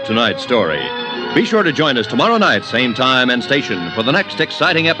also wrote tonight's story. Be sure to join us tomorrow night, same time and station, for the next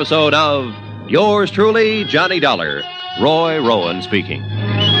exciting episode of Yours truly, Johnny Dollar. Roy Rowan speaking.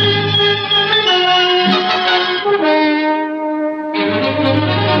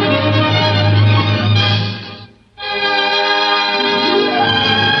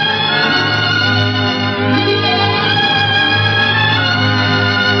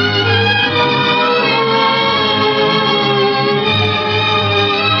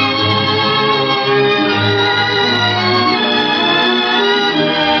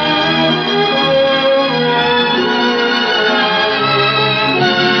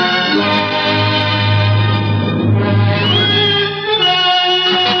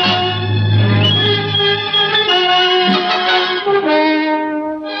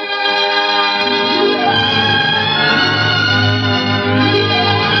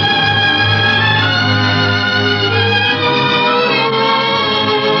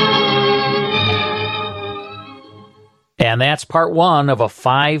 And that's part one of a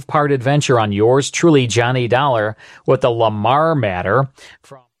 5-part adventure on Yours truly, Johnny Dollar, with the Lamar matter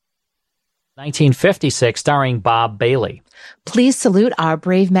from 1956, starring Bob Bailey. Please salute our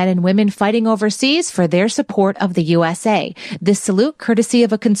brave men and women fighting overseas for their support of the USA. This salute courtesy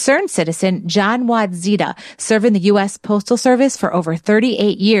of a concerned citizen, John Wadzita, serving the U.S. Postal Service for over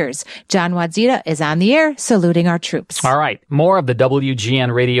 38 years. John Wadzita is on the air saluting our troops. All right, more of the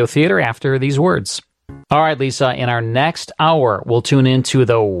WGN Radio Theater after these words. All right, Lisa, in our next hour, we'll tune into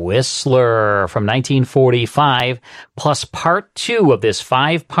The Whistler from 1945, plus part 2 of this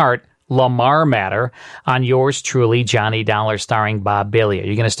 5-part Lamar matter on Yours truly, Johnny Dollar, starring Bob Bailey. Are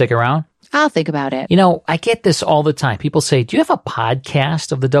you going to stick around? I'll think about it. You know, I get this all the time. People say, do you have a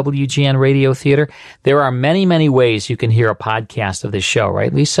podcast of the WGN Radio Theater? There are many, many ways you can hear a podcast of this show,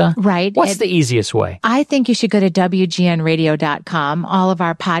 right, Lisa? Right. What's the easiest way? I think you should go to WGNradio.com. All of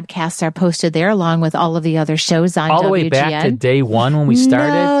our podcasts are posted there, along with all of the other shows on WGN. All the way back to day one when we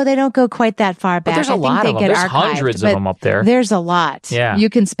started? No, they don't go quite that far back. But there's a lot of them. There's hundreds of them up there. There's a lot. Yeah. You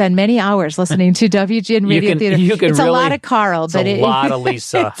can spend many hours listening to WGN Radio Theater. It's a lot of Carl. It's a lot of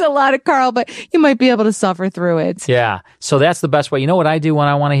Lisa. It's a lot of Carl, but you might be able to suffer through it. Yeah. So that's the best way. You know what I do when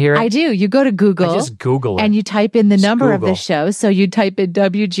I want to hear it? I do. You go to Google. I just Google it. And you type in the number of the show. So you type in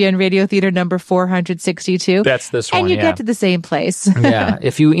WGN Radio Theater number 462. That's this one, and you get to the same place. Yeah.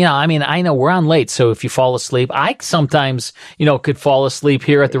 If I know we're on late, so if you fall asleep, I sometimes, could fall asleep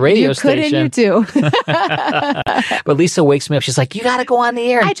here at the radio station. You could and you do. But Lisa wakes me up. She's like, you got to go on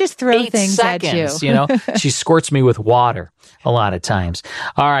the air. I just throw things seconds, at you. She squirts me with water. a lot of times.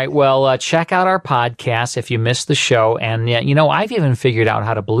 All right, well, check out our podcast if you missed the show. And, I've even figured out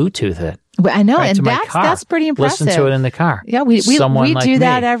how to Bluetooth it. Well, I know, right and that's pretty impressive. Listen to it in the car. Yeah, we like do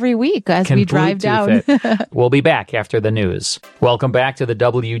that every week as we drive down. We'll be back after the news. Welcome back to the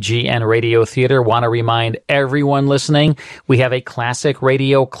WGN Radio Theater. Want to remind everyone listening, we have a Classic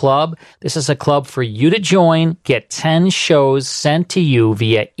Radio Club. This is a club for you to join. Get 10 shows sent to you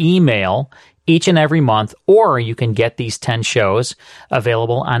via email each and every month, or you can get these 10 shows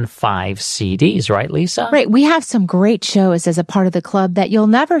available on 5 CDs, right, Lisa? Right. We have some great shows as a part of the club that you'll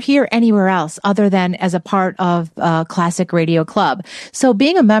never hear anywhere else other than as a part of Classic Radio Club. So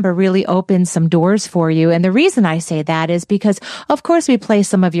being a member really opens some doors for you. And the reason I say that is because, of course, we play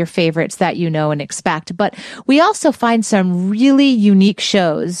some of your favorites that you know and expect, but we also find some really unique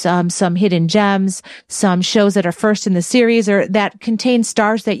shows, some hidden gems, some shows that are first in the series or that contain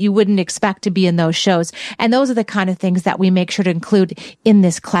stars that you wouldn't expect to be in those shows. And those are the kind of things that we make sure to include in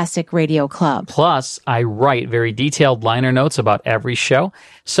this Classic Radio Club. Plus, I write very detailed liner notes about every show.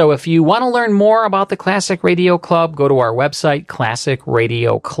 So if you want to learn more about the Classic Radio Club, go to our website,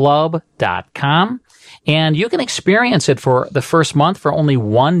 classicradioclub.com. And you can experience it for the first month for only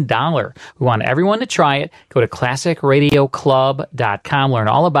 $1. We want everyone to try it. Go to classicradioclub.com, learn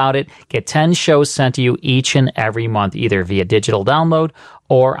all about it, get 10 shows sent to you each and every month, either via digital download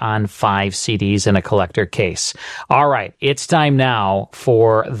or on 5 CDs in a collector case. All right, it's time now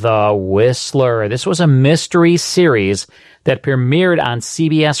for The Whistler. This was a mystery series that premiered on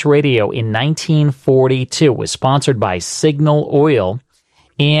CBS Radio in 1942. It was sponsored by Signal Oil.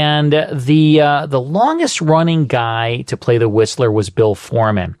 And the longest running guy to play the Whistler was Bill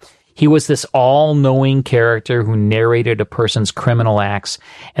Foreman. He was this all-knowing character who narrated a person's criminal acts,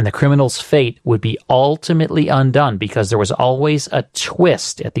 and the criminal's fate would be ultimately undone because there was always a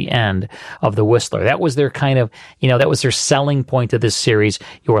twist at the end of the Whistler. That was their kind of, that was their selling point of this series.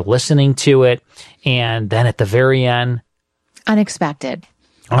 You were listening to it, and then at the very end, unexpected.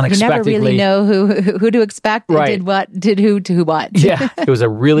 You never really know who to expect, right. did who to what. Yeah, it was a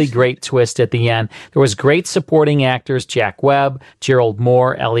really great twist at the end. There was great supporting actors, Jack Webb, Gerald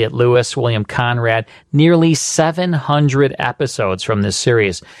Moore, Elliot Lewis, William Conrad, nearly 700 episodes from this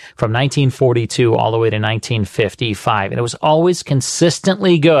series from 1942 all the way to 1955. And it was always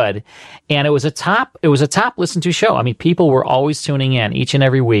consistently good. And it was a top listened to show. I mean, people were always tuning in each and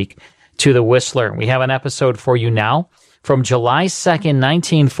every week to The Whistler. We have an episode for you now. From July 2nd,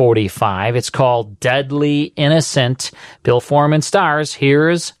 1945. It's called Deadly Innocent. Bill Foreman stars.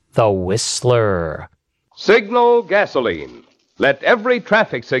 Here's The Whistler. Signal gasoline. Let every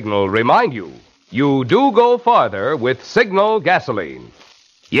traffic signal remind you, you do go farther with Signal gasoline.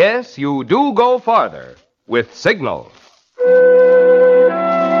 Yes, you do go farther with Signal.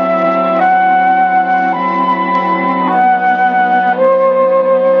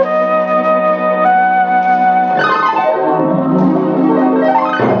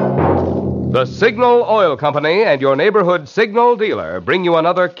 The Signal Oil Company and your neighborhood Signal dealer bring you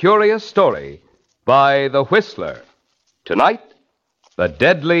another curious story by The Whistler. Tonight, The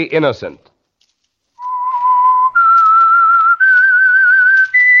Deadly Innocent.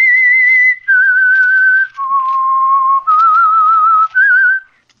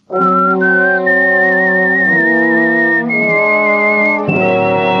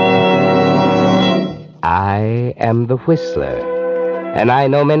 I am the Whistler. And I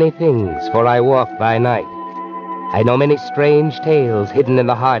know many things, for I walk by night. I know many strange tales hidden in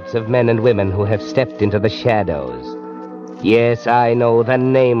the hearts of men and women who have stepped into the shadows. Yes, I know the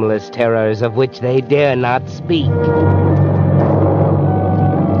nameless terrors of which they dare not speak.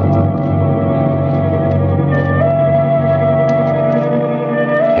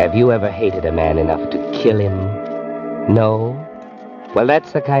 Have you ever hated a man enough to kill him? No? Well,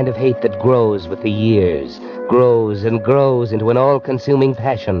 that's the kind of hate that grows with the years, grows and grows into an all-consuming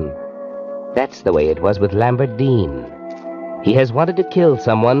passion. That's the way it was with Lambert Dean. He has wanted to kill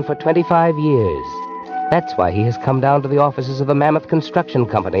someone for 25 years. That's why he has come down to the offices of the Mammoth Construction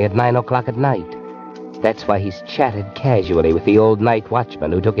Company at 9 o'clock at night. That's why he's chatted casually with the old night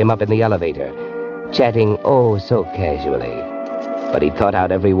watchman who took him up in the elevator. Chatting oh so casually. But he thought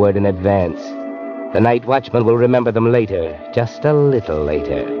out every word in advance. The night watchman will remember them later, just a little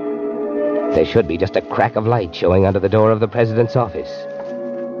later. There should be just a crack of light showing under the door of the president's office.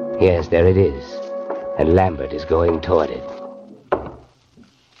 Yes, there it is. And Lambert is going toward it.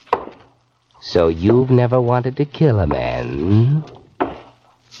 So you've never wanted to kill a man?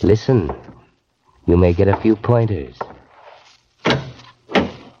 Listen, you may get a few pointers.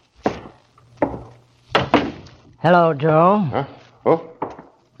 Hello, Joe. Huh? Oh?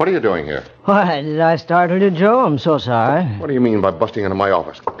 What are you doing here? Why, did I startle you, Joe? I'm so sorry. What do you mean by busting into my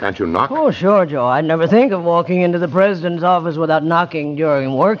office? Can't you knock? Oh, sure, Joe. I'd never think of walking into the president's office without knocking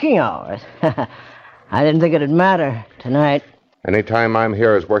during working hours. I didn't think it'd matter tonight. Any time I'm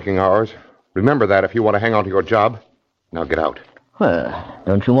here is working hours. Remember that if you want to hang on to your job. Now get out. Well,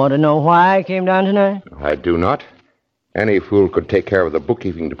 don't you want to know why I came down tonight? I do not. Any fool could take care of the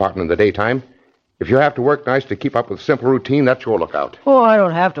bookkeeping department in the daytime. If you have to work nights to keep up with simple routine, that's your lookout. Oh, I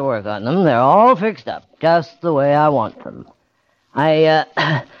don't have to work on them. They're all fixed up, just the way I want them. I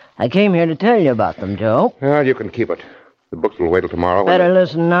came here to tell you about them, Joe. Well, you can keep it. The books will wait till tomorrow. Better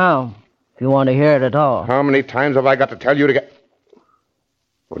listen now, if you want to hear it at all. How many times have I got to tell you to get...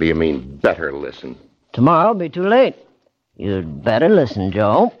 What do you mean, better listen? Tomorrow'll be too late. You'd better listen,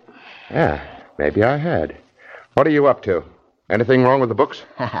 Joe. Yeah, maybe I had. What are you up to? Anything wrong with the books?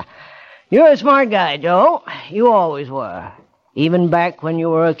 You're a smart guy, Joe. You always were. Even back when you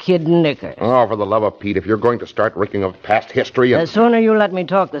were a kid in knickers. Oh, for the love of Pete, if you're going to start raking of past history and... The sooner you let me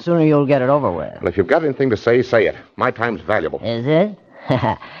talk, the sooner you'll get it over with. Well, if you've got anything to say, say it. My time's valuable. Is it?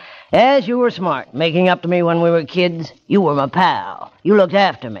 Yes, you were smart, making up to me when we were kids. You were my pal. You looked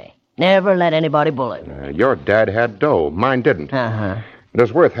after me. Never let anybody bully me. Your dad had dough. Mine didn't. Uh-huh. It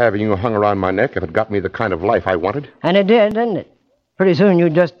was worth having you hung around my neck if it got me the kind of life I wanted. And it did, didn't it? Pretty soon you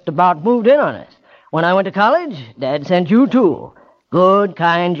just about moved in on us. When I went to college, Dad sent you too. Good,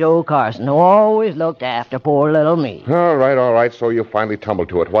 kind Joe Carson, who always looked after poor little me. All right, so you finally tumbled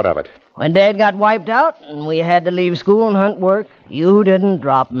to it. What of it? When Dad got wiped out and we had to leave school and hunt work, you didn't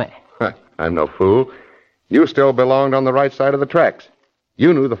drop me. I'm no fool. You still belonged on the right side of the tracks.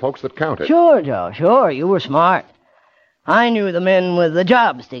 You knew the folks that counted. Sure, Joe, sure. You were smart. I knew the men with the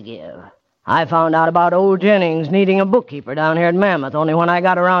jobs to give. I found out about old Jennings needing a bookkeeper down here at Mammoth, only when I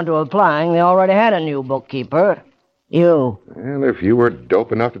got around to applying, they already had a new bookkeeper. You. Well, if you were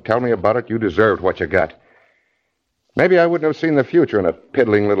dope enough to tell me about it, you deserved what you got. Maybe I wouldn't have seen the future in a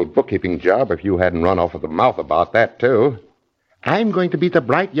piddling little bookkeeping job if you hadn't run off with the mouth about that, too. I'm going to be the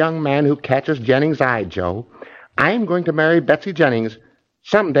bright young man who catches Jennings' eye, Joe. I'm going to marry Betsy Jennings.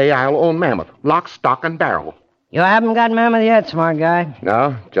 Someday I'll own Mammoth, lock, stock, and barrel. You haven't got Mammoth yet, smart guy.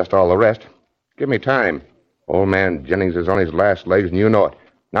 No, just all the rest. Give me time. Old man Jennings is on his last legs, and you know it.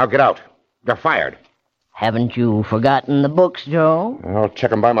 Now get out. You're fired. Haven't you forgotten the books, Joe? I'll check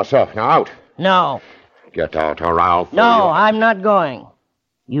them by myself. Now out. No. Get out, or I'll... No, I'm not going.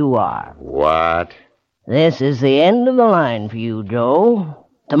 You are. What? This is the end of the line for you, Joe.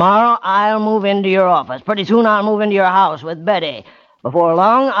 Tomorrow I'll move into your office. Pretty soon I'll move into your house with Betty. Before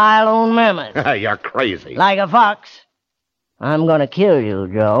long, I'll own Mammoth. You're crazy. Like a fox. I'm gonna kill you,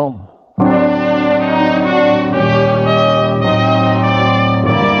 Joe.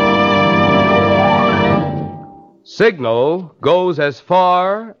 Signal goes as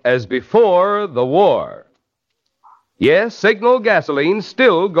far as before the war. Yes, Signal gasoline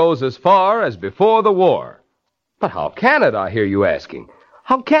still goes as far as before the war. But how can it, I hear you asking?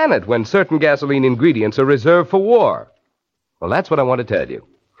 How can it when certain gasoline ingredients are reserved for war? Well, that's what I want to tell you.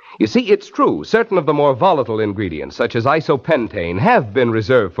 You see, it's true, certain of the more volatile ingredients, such as isopentane, have been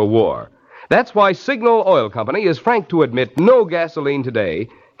reserved for war. That's why Signal Oil Company is frank to admit no gasoline today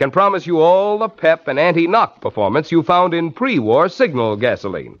can promise you all the pep and anti-knock performance you found in pre-war Signal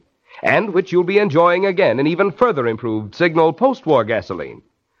gasoline, and which you'll be enjoying again in even further improved Signal post-war gasoline.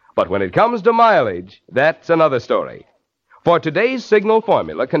 But when it comes to mileage, that's another story. For today's Signal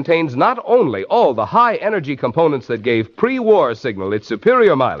formula contains not only all the high-energy components that gave pre-war Signal its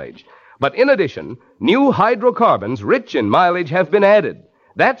superior mileage, but in addition, new hydrocarbons rich in mileage have been added.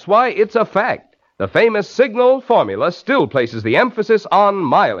 That's why it's a fact. The famous Signal formula still places the emphasis on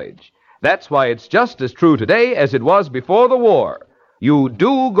mileage. That's why it's just as true today as it was before the war. You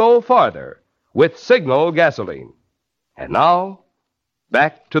do go farther with Signal gasoline. And now,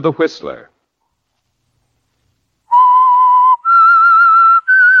 back to the Whistler.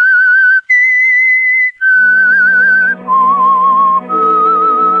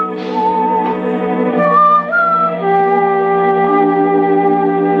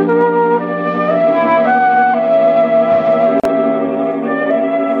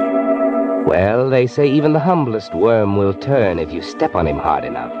 Well, they say even the humblest worm will turn if you step on him hard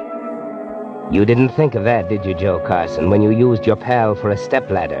enough. You didn't think of that, did you, Joe Carson, when you used your pal for a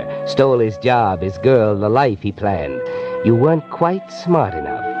stepladder, stole his job, his girl, the life he planned? You weren't quite smart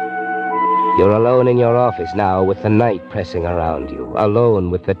enough. You're alone in your office now with the night pressing around you,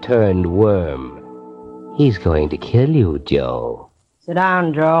 alone with the turned worm. He's going to kill you, Joe. Sit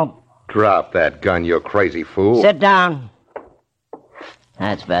down, Joe. Drop that gun, you crazy fool. Sit down.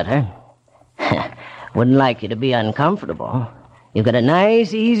 That's better. Wouldn't like you to be uncomfortable. You've got a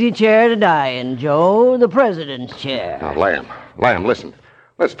nice, easy chair to die in, Joe. The president's chair. Now, Lamb, listen.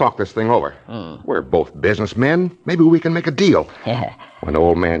 Let's talk this thing over. We're both businessmen. Maybe we can make a deal. When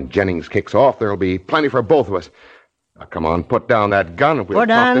old man Jennings kicks off, there'll be plenty for both of us. Now, come on, put down that gun. And we'll Put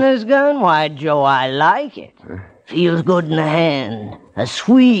down this gun? Why, Joe, I like it. Feels good in the hand. A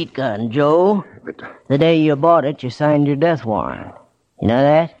sweet gun, Joe. The day you bought it, you signed your death warrant. You know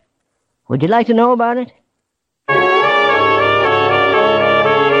that? Would you like to know about it?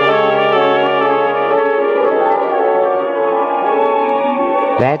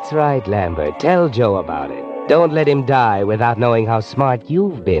 That's right, Lambert. Tell Joe about it. Don't let him die without knowing how smart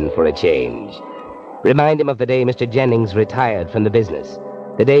you've been for a change. Remind him of the day Mr. Jennings retired from the business.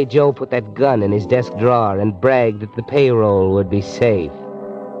 The day Joe put that gun in his desk drawer and bragged that the payroll would be safe.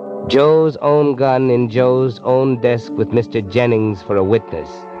 Joe's own gun in Joe's own desk with Mr. Jennings for a witness.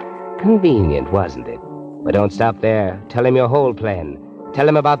 Convenient, wasn't it? But don't stop there. Tell him your whole plan. Tell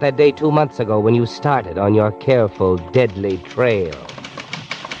him about that day 2 months ago when you started on your careful, deadly trail.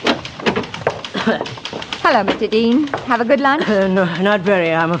 Hello, Mr. Dean. Have a good lunch? No, not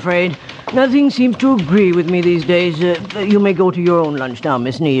very, I'm afraid. Nothing seems to agree with me these days. You may go to your own lunch now,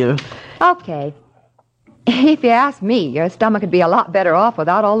 Miss Neal. Okay. If you ask me, your stomach would be a lot better off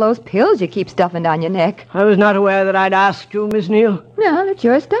without all those pills you keep stuffing down your neck. I was not aware that I'd asked you, Miss Neal. No, it's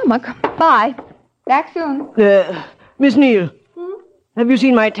your stomach. Bye. Back soon. Miss Neal. Have you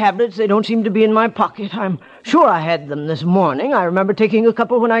seen my tablets? They don't seem to be in my pocket. I'm sure I had them this morning. I remember taking a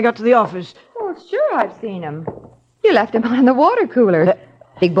couple when I got to the office. Oh, sure I've seen them. You left them out in the water cooler.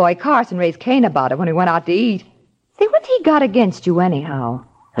 Big boy Carson raised Cain about it when we went out to eat. Say, what's he got against you anyhow?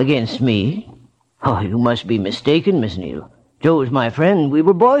 Against me? Oh, you must be mistaken, Miss Neal. Joe's my friend. We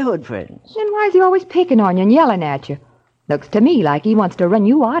were boyhood friends. Then why is he always picking on you and yelling at you? Looks to me like he wants to run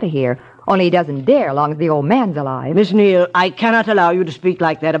you out of here. Only he doesn't dare long as the old man's alive. Miss Neal, I cannot allow you to speak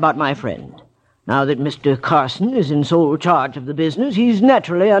like that about my friend. Now that Mr. Carson is in sole charge of the business, he's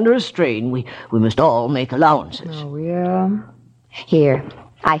naturally under a strain. We must all make allowances. Oh, yeah? Here,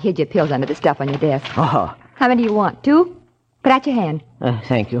 I hid your pills under the stuff on your desk. Oh. How many do you want? 2? Put out your hand.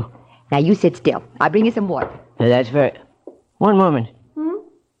 Thank you. Now, you sit still. I'll bring you some water. That's very... One moment.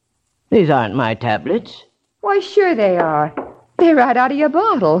 These aren't my tablets. Why, sure they are. They're right out of your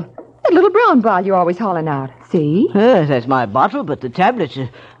bottle. That little brown bottle you're always hauling out. See? Yes, that's my bottle, but the tablets,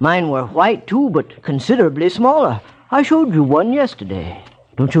 mine were white, too, but considerably smaller. I showed you one yesterday.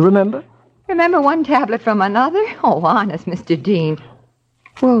 Don't you remember? Remember one tablet from another? Oh, honest, Mr. Dean.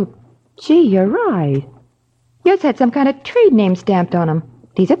 Well, gee, you're right. Yours had some kind of trade name stamped on them.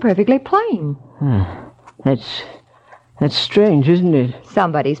 These are perfectly plain. That's strange, isn't it?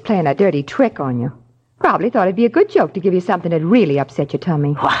 Somebody's playing a dirty trick on you. Probably thought it'd be a good joke to give you something that'd really upset your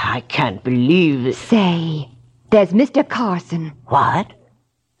tummy. Why, I can't believe it. Say, there's Mr. Carson. What?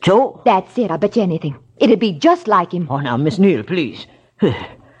 Joe? That's it, I'll bet you anything. It'd be just like him. Oh, now, Miss Neal, please.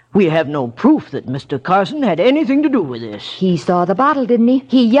 We have no proof that Mr. Carson had anything to do with this. He saw the bottle, didn't he?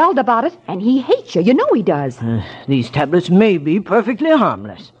 He yelled about it, and he hates you. You know he does. These tablets may be perfectly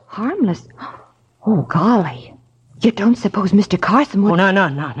harmless. Harmless? Oh, golly. You don't suppose Mr. Carson would... Oh,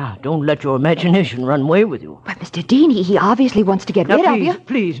 no. Don't let your imagination run away with you. But Mr. Dean, he obviously wants to get rid of you.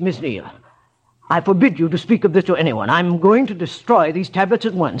 Please, Miss Neal. I forbid you to speak of this to anyone. I'm going to destroy these tablets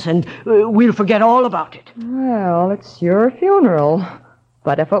at once, and we'll forget all about it. Well, it's your funeral.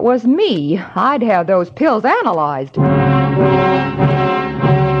 But if it was me, I'd have those pills analyzed.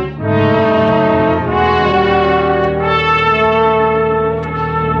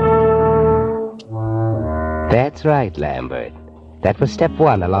 That's right, Lambert. That was step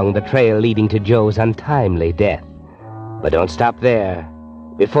 1 along the trail leading to Joe's untimely death. But don't stop there.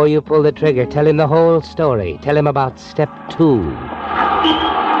 Before you pull the trigger, tell him the whole story. Tell him about step 2.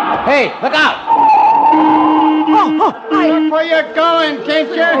 Hey, look out! Look where you're going, can't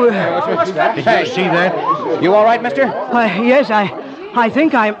you? Did you see that? You all right, mister? Yes, I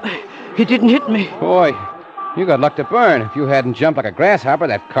think it didn't hit me. Boy, you got luck to burn. If you hadn't jumped like a grasshopper,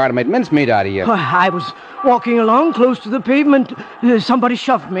 that car'd have made mincemeat out of you. I was walking along close to the pavement. Somebody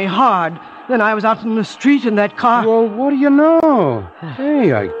shoved me hard. Then I was out in the street in that car. Well, what do you know?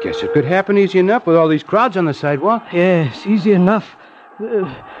 Hey, I guess it could happen easy enough with all these crowds on the sidewalk. Yes, easy enough.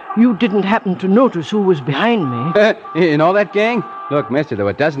 You didn't happen to notice who was behind me? In all that gang? Look, mister, there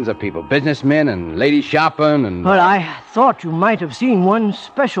were dozens of people. Businessmen and ladies shopping and... Well, I thought you might have seen one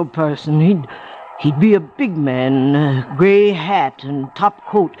special person. He'd be a big man, gray hat and top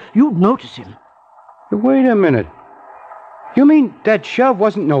coat. You'd notice him. Wait a minute. You mean that shove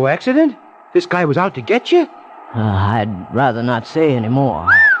wasn't no accident? This guy was out to get you? I'd rather not say any more.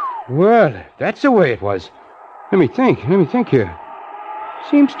 Well, if that's the way it was. Let me think here.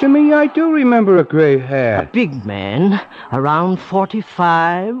 Seems to me I do remember a gray hair. A big man, around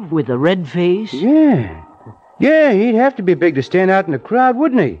 45, with a red face. Yeah. Yeah, he'd have to be big to stand out in the crowd,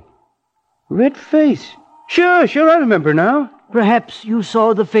 wouldn't he? Red face. Sure, I remember now. Perhaps you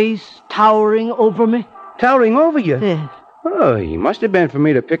saw the face towering over me? Towering over you? Yes. Oh, he must have been for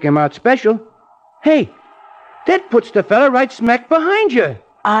me to pick him out special. Hey, that puts the fella right smack behind you.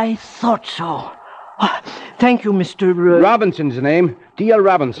 I thought so. Thank you, Mr. Robinson's the name. D.L.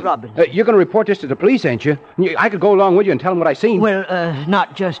 Robinson. You're going to report this to the police, ain't you? I could go along with you and tell them what I seen. Well,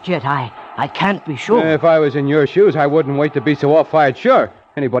 not just yet. I can't be sure. If I was in your shoes, I wouldn't wait to be so all-fired sure.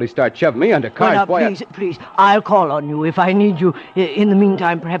 Anybody start shoving me under cars, boy. Please, I'll call on you if I need you. In the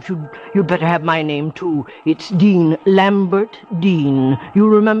meantime, perhaps you'd better have my name, too. It's Dean, Lambert Dean. You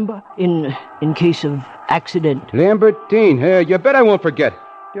remember? In case of accident. Lambert Dean. You bet I won't forget.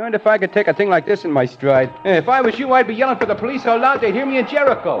 Darned if I could take a thing like this in my stride. If I was you, I'd be yelling for the police so loud they'd hear me in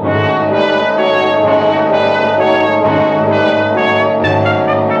Jericho.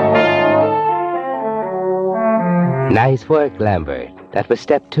 Nice work, Lambert. That was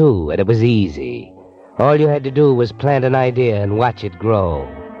step 2, and it was easy. All you had to do was plant an idea and watch it grow.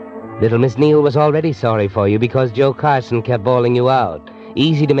 Little Miss Neal was already sorry for you because Joe Carson kept bawling you out.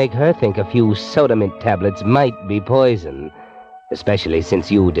 Easy to make her think a few soda mint tablets might be poison. Especially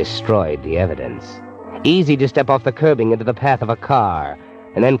since you destroyed the evidence. Easy to step off the curbing into the path of a car,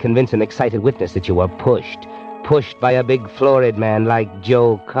 and then convince an excited witness that you were pushed by a big florid man like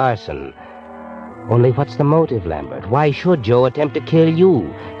Joe Carson. Only what's the motive, Lambert? Why should Joe attempt to kill you?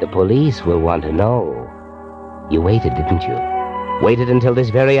 The police will want to know. You waited, didn't you? Waited until this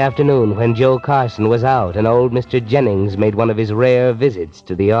very afternoon when Joe Carson was out and old Mr. Jennings made one of his rare visits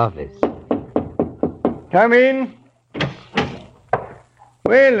to the office. Come in.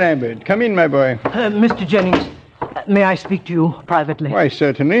 Well, Lambert, come in, my boy. Mr. Jennings, may I speak to you privately? Why,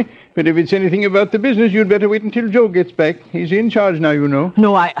 certainly. But if it's anything about the business, you'd better wait until Joe gets back. He's in charge now, you know.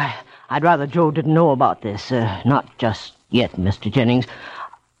 No, I'd rather Joe didn't know about this. Not just yet, Mr. Jennings.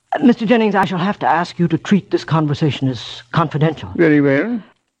 Mr. Jennings, I shall have to ask you to treat this conversation as confidential. Very well.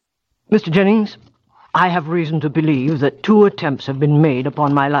 Mr. Jennings, I have reason to believe that 2 attempts have been made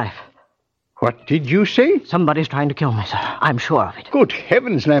upon my life. What did you say? Somebody's trying to kill me, sir. I'm sure of it. Good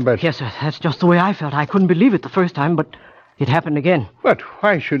heavens, Lambert. Yes, sir. That's just the way I felt. I couldn't believe it the first time, but it happened again. But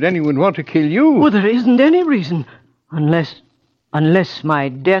why should anyone want to kill you? Well, there isn't any reason. Unless my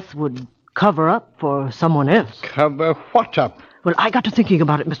death would cover up for someone else. Cover what up? Well, I got to thinking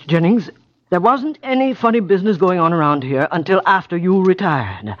about it, Mr. Jennings. There wasn't any funny business going on around here until after you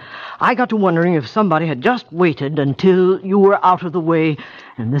retired. I got to wondering if somebody had just waited until you were out of the way.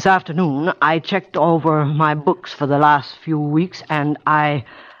 And this afternoon, I checked over my books for the last few weeks, and I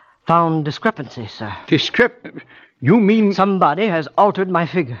found discrepancies, sir. You mean... Somebody has altered my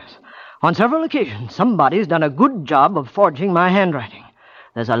figures. On several occasions, somebody's done a good job of forging my handwriting.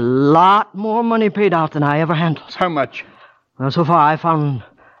 There's a lot more money paid out than I ever handled. How much? Well, so far I found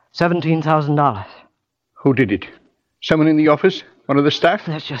 $17,000. Who did it? Someone in the office? One of the staff?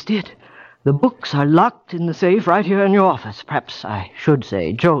 That's just it. The books are locked in the safe right here in your office. Perhaps I should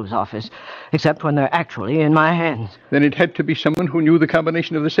say Joe's office, except when they're actually in my hands. Then it had to be someone who knew the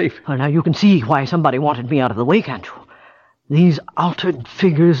combination of the safe. Well, now you can see why somebody wanted me out of the way, can't you? These altered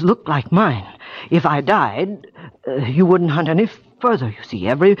figures look like mine. If I died, you wouldn't hunt any further, you see.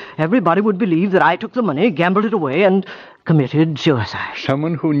 Everybody would believe that I took the money, gambled it away, and committed suicide.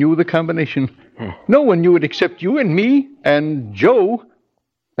 Someone who knew the combination. No one knew it except you and me and Joe.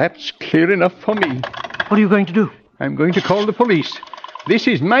 That's clear enough for me. What are you going to do? I'm going to call the police. This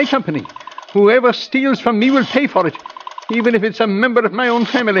is my company. Whoever steals from me will pay for it, even if it's a member of my own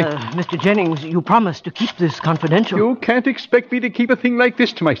family. Mr. Jennings, you promised to keep this confidential. You can't expect me to keep a thing like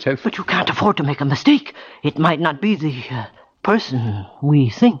this to myself. But you can't afford to make a mistake. It might not be the person we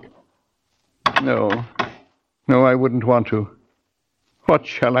think. No, I wouldn't want to. What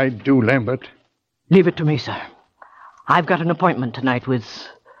shall I do, Lambert? Leave it to me, sir. I've got an appointment tonight with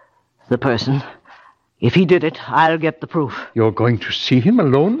the person. If he did it, I'll get the proof. You're going to see him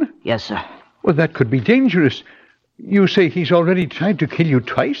alone? Yes, sir. Well, that could be dangerous. You say he's already tried to kill you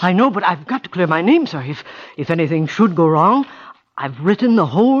twice? I know, but I've got to clear my name, sir. If anything should go wrong, I've written the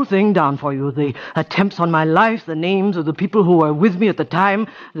whole thing down for you. The attempts on my life, the names of the people who were with me at the time,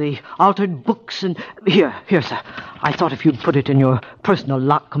 the altered books, and... Here, sir. I thought if you'd put it in your personal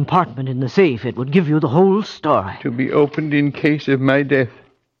locked compartment in the safe, it would give you the whole story. To be opened in case of my death.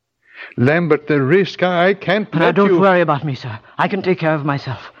 Lambert, the risk, I can't let Don't worry about me, sir. I can take care of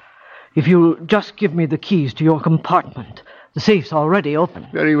myself. If you'll just give me the keys to your compartment. The safe's already open.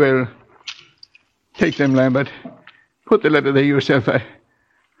 Very well. Take them, Lambert. Put the letter there yourself.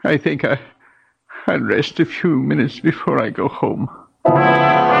 I think I'll rest a few minutes before I go home.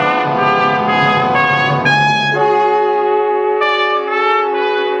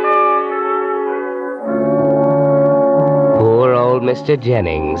 Poor old Mr.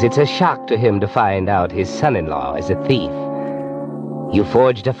 Jennings. It's a shock to him to find out his son-in-law is a thief. You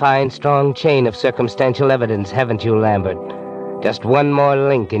forged a fine, strong chain of circumstantial evidence, haven't you, Lambert? Just one more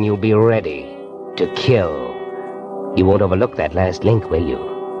link and you'll be ready to kill. You won't overlook that last link, will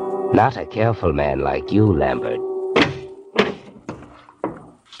you? Not a careful man like you, Lambert.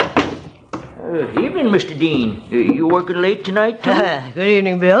 Evening, Mr. Dean. You working late tonight, too? Good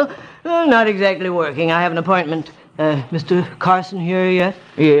evening, Bill. Not exactly working. I have an appointment. Mr. Carson here yet?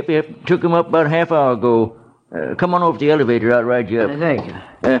 Yep. Took him up about a half hour ago. Come on over to the elevator. I'll ride you up. Thank you.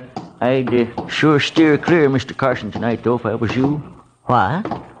 I'd sure steer clear of Mr. Carson tonight, though, if I was you.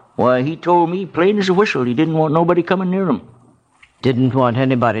 What? Why, he told me plain as a whistle he didn't want nobody coming near him. Didn't want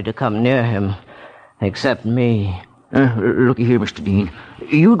anybody to come near him, except me. Looky here, Mr. Dean.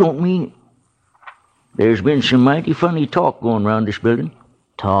 You don't mean... There's been some mighty funny talk going around this building.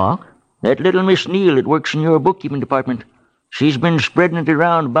 Talk? That little Miss Neal that works in your bookkeeping department. She's been spreading it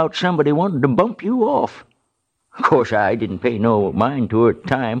around about somebody wanting to bump you off. Of course, I didn't pay no mind to her at the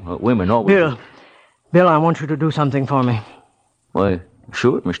time. Women always... Bill, I want you to do something for me. Why,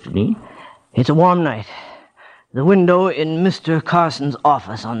 sure, Mr. Dean. It's a warm night. The window in Mr. Carson's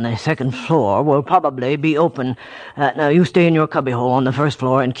office on the second floor will probably be open. Now, you stay in your cubbyhole on the first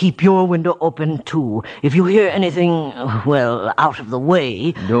floor and keep your window open, too. If you hear anything, well, out of the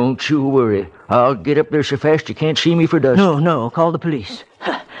way... Don't you worry. I'll get up there so fast you can't see me for dust. No, call the police.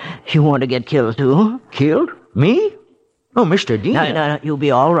 You want to get killed, too? Killed? Me? Oh, Mr. Dean. No, you'll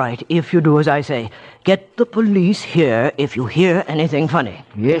be all right if you do as I say. Get the police here if you hear anything funny.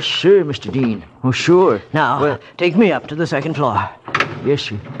 Yes, sir, Mr. Dean. Oh, sure. Now, take me up to the second floor. Yes,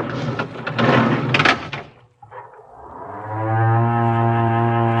 sir.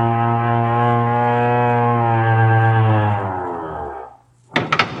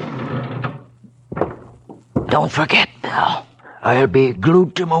 Don't forget, Bill. I'll be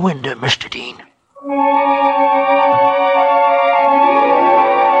glued to my window, Mr. Dean.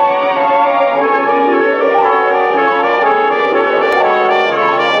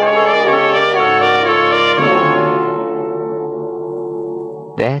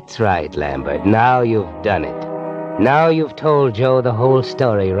 That's right, Lambert. Now you've done it. Now you've told Joe the whole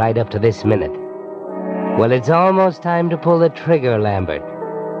story right up to this minute. Well, it's almost time to pull the trigger, Lambert.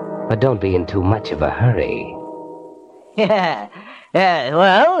 But don't be in too much of a hurry. Yeah,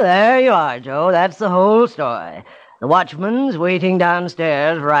 well, there you are, Joe. That's the whole story. The watchman's waiting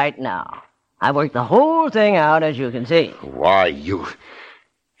downstairs right now. I worked the whole thing out, as you can see. Why, you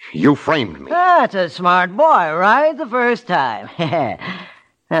framed me. That's a smart boy, right the first time.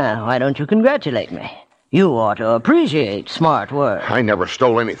 Why don't you congratulate me? You ought to appreciate smart work. I never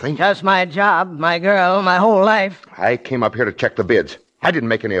stole anything. Just my job, my girl, my whole life. I came up here to check the bids. I didn't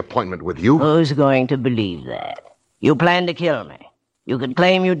make any appointment with you. Who's going to believe that? You planned to kill me. You could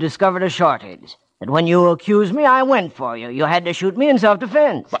claim you discovered a shortage. That when you accused me, I went for you. You had to shoot me in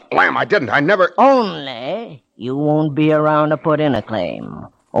self-defense. But, Lamb, I didn't. I never... Only you won't be around to put in a claim.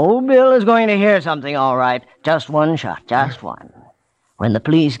 Old Bill is going to hear something, all right. Just one shot, just one. When the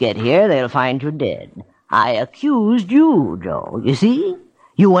police get here, they'll find you dead. I accused you, Joe. You see?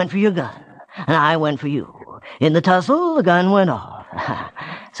 You went for your gun, and I went for you. In the tussle, the gun went off.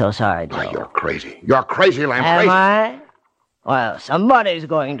 So sorry, Joe. Oh, you're crazy. You're crazy, Lamb. Am Crazy. I? Well, somebody's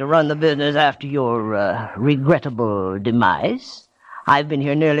going to run the business after your regrettable demise. I've been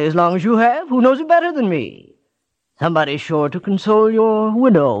here nearly as long as you have. Who knows it better than me? Somebody's sure to console your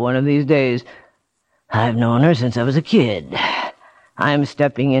widow one of these days. I've known her since I was a kid. I'm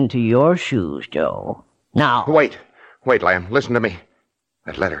stepping into your shoes, Joe. Now... Wait, Lamb. Listen to me.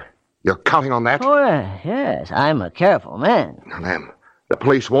 That letter. You're counting on that? Oh, yes. I'm a careful man. Now, Lamb, the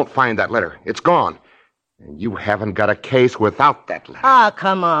police won't find that letter. It's gone. And you haven't got a case without that letter. Ah,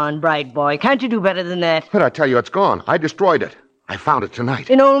 come on, bright boy. Can't you do better than that? But I tell you, it's gone. I destroyed it. I found it tonight.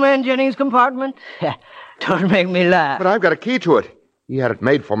 In old man Jennings' compartment? Don't make me laugh. But I've got a key to it. He had it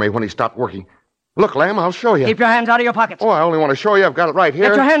made for me when he stopped working. Look, Lamb, I'll show you. Keep your hands out of your pockets. Oh, I only want to show you. I've got it right here.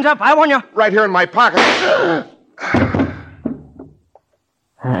 Get your hands up. I warn you. Right here in my pocket.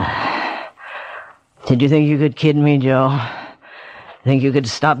 Did you think you could kid me, Joe? Think you could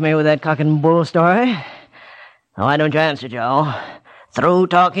stop me with that cock and bull story? Why don't you answer, Joe? Through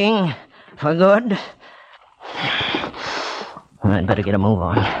talking? For good? I'd better get a move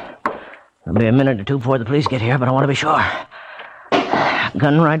on. There'll be a minute or two before the police get here, but I want to be sure.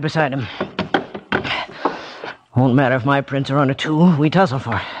 Gun right beside him. Won't matter if my prints are on it, too. We tussle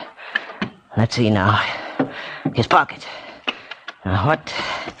for it. Let's see now. His pocket. Now, what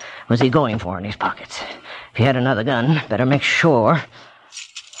was he going for in his pockets? If he had another gun, better make sure.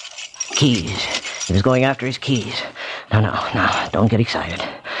 Keys. He was going after his keys. No, don't get excited.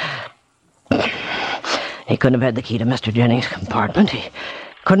 He couldn't have had the key to Mr. Jennings' compartment. He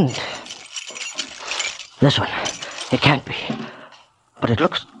couldn't. This one. It can't be. But it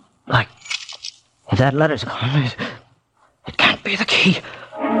looks like... If that letter's gone, it can't be the key.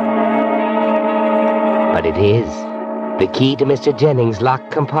 But it is. The key to Mr. Jennings' locked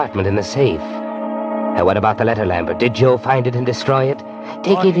compartment in the safe. Now, what about the letter, Lambert? Did Joe find it and destroy it?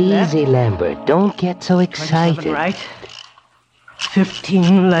 Take it easy, Lambert. Don't get so excited. 27 right.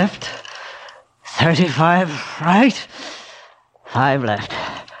 15 left. 35 right. 5 left.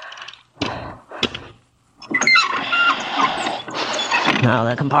 Now,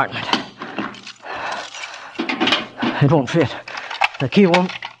 the compartment. It won't fit. The key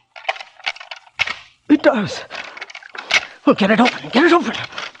won't... It does. Well, get it open. Get it open.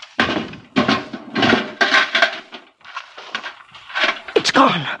 It's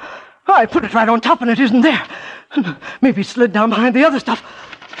gone. I put it right on top and it isn't there. Maybe it slid down behind the other stuff.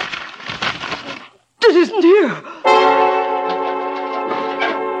 It isn't here.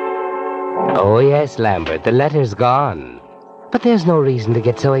 Oh, yes, Lambert. The letter's gone. But there's no reason to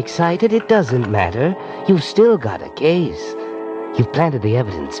get so excited. It doesn't matter. You've still got a case. You've planted the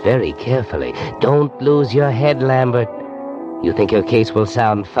evidence very carefully. Don't lose your head, Lambert. You think your case will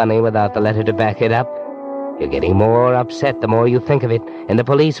sound funny without the letter to back it up? You're getting more upset the more you think of it, and the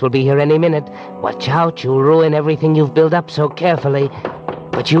police will be here any minute. Watch out, you'll ruin everything you've built up so carefully.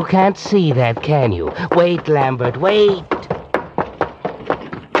 But you can't see that, can you? Wait, Lambert, wait.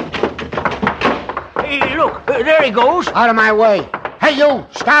 Hey, look, there he goes. Out of my way. Hey, you,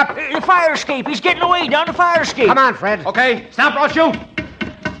 stop. The fire escape. He's getting away down the fire escape. Come on, Fred. Okay, stop, or I'll shoot.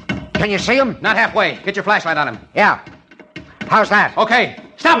 Can you see him? Not halfway. Get your flashlight on him. Yeah. How's that? Okay.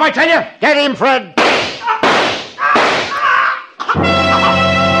 Stop, I tell you. Get him, Fred.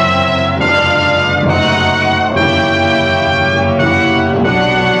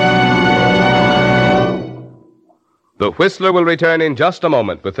 The Whistler will return in just a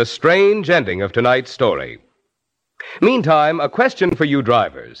moment with the strange ending of tonight's story. Meantime, a question for you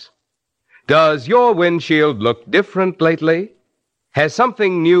drivers. Does your windshield look different lately? Has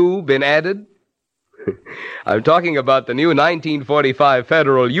something new been added? I'm talking about the new 1945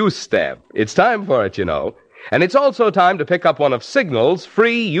 Federal Use Stamp. It's time for it, you know. And it's also time to pick up one of Signal's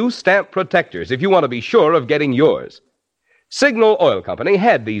free use stamp protectors if you want to be sure of getting yours. Signal Oil Company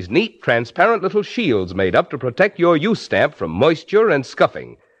had these neat, transparent little shields made up to protect your use stamp from moisture and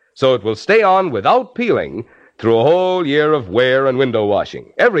scuffing, so it will stay on without peeling through a whole year of wear and window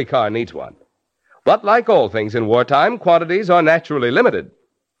washing. Every car needs one. But like all things in wartime, quantities are naturally limited.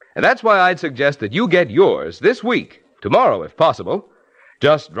 And that's why I'd suggest that you get yours this week, tomorrow if possible.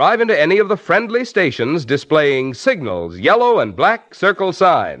 Just drive into any of the friendly stations displaying Signal's yellow and black circle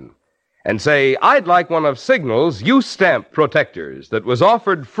sign and say, I'd like one of Signal's use stamp protectors that was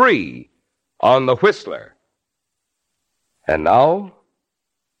offered free on the Whistler. And now,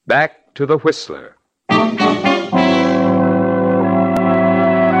 back to the Whistler.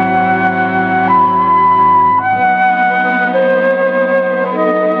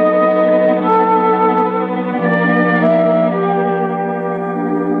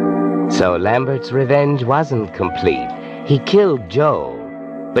 So Lambert's revenge wasn't complete. He killed Joe,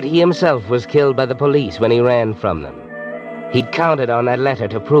 but he himself was killed by the police when he ran from them. He'd counted on that letter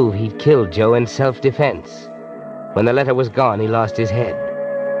to prove he'd killed Joe in self-defense. When the letter was gone, he lost his head.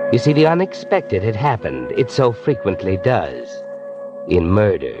 You see, the unexpected had happened. It so frequently does. In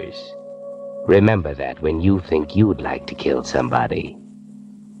murders. Remember that when you think you'd like to kill somebody.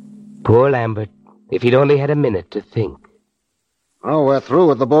 Poor Lambert, if he'd only had a minute to think. Oh, we're through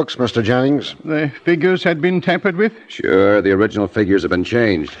with the books, Mr. Jennings. The figures had been tampered with? Sure, the original figures have been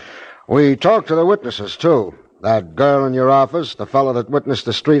changed. We talked to the witnesses, too. That girl in your office, the fellow that witnessed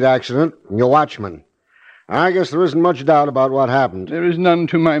the street accident, and your watchman. I guess there isn't much doubt about what happened. There is none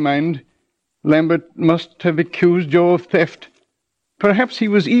to my mind. Lambert must have accused Joe of theft. Perhaps he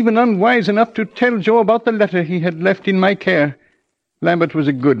was even unwise enough to tell Joe about the letter he had left in my care. Lambert was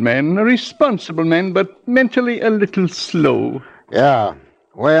a good man, a responsible man, but mentally a little slow. Yeah,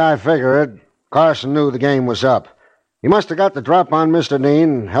 the way I figure it, Carson knew the game was up. He must have got the drop on Mr. Dean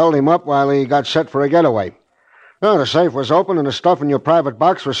and held him up while he got set for a getaway. Well, the safe was open and the stuff in your private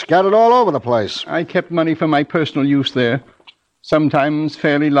box was scattered all over the place. I kept money for my personal use there. Sometimes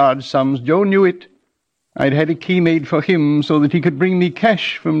fairly large sums. Joe knew it. I'd had a key made for him so that he could bring me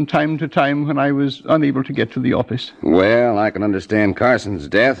cash from time to time when I was unable to get to the office. Well, I can understand Carson's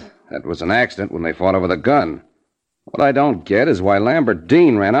death. That was an accident when they fought over the gun. What I don't get is why Lambert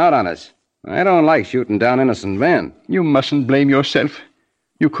Dean ran out on us. I don't like shooting down innocent men. You mustn't blame yourself.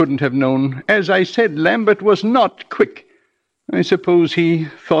 You couldn't have known. As I said, Lambert was not quick. I suppose he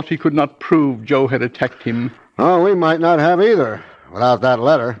thought he could not prove Joe had attacked him. Oh, we might not have either, without that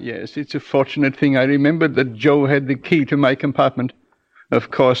letter. Yes, it's a fortunate thing I remembered that Joe had the key to my compartment. Of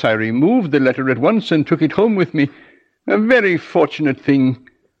course, I removed the letter at once and took it home with me. A very fortunate thing.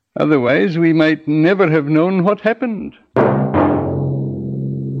 Otherwise, we might never have known what happened.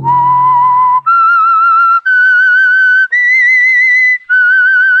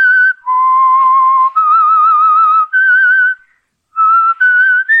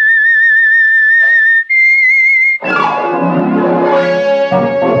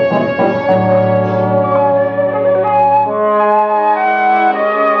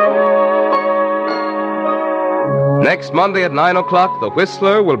 Next Monday at 9 o'clock, The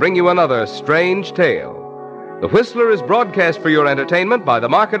Whistler will bring you another strange tale. The Whistler is broadcast for your entertainment by the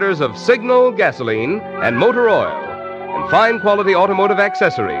marketers of Signal gasoline and motor oil and fine quality automotive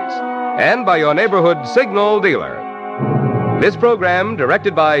accessories, and by your neighborhood Signal dealer. This program,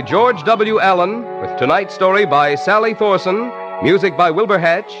 directed by George W. Allen, with tonight's story by Sally Thorson, music by Wilbur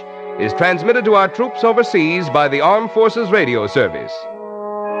Hatch, is transmitted to our troops overseas by the Armed Forces Radio Service.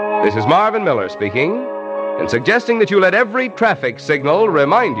 This is Marvin Miller speaking, and suggesting that you let every traffic signal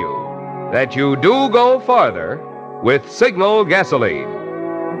remind you that you do go farther with Signal gasoline.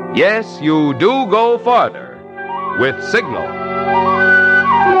 Yes, you do go farther with Signal.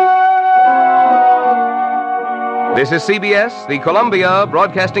 This is CBS, the Columbia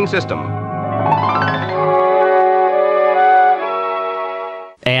Broadcasting System.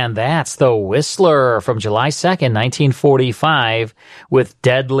 And that's The Whistler from July 2nd, 1945, with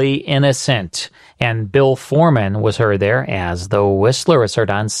Deadly Innocent. And Bill Foreman was heard there as The Whistler. It's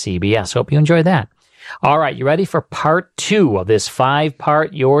heard on CBS. Hope you enjoyed that. All right, you ready for part 2 of this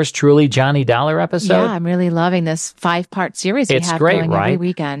 5-part Yours Truly Johnny Dollar episode? Yeah, I'm really loving this 5-part series we have great, going right? every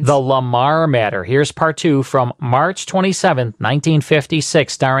weekend. The Lamar Matter. Here's part 2 from March 27th,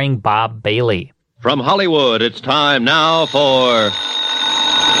 1956, starring Bob Bailey. From Hollywood, it's time now for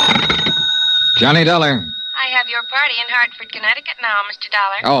Johnny Dollar. I have your party in Hartford, Connecticut now, Mr.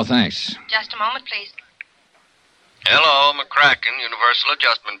 Dollar. Oh, thanks. Just a moment, please. Hello, McCracken, Universal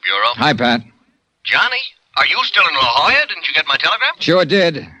Adjustment Bureau. Hi, Pat. Johnny, are you still in La Jolla? Didn't you get my telegram? Sure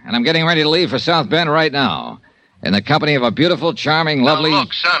did, and I'm getting ready to leave for South Bend right now. In the company of a beautiful, charming, lovely... Now,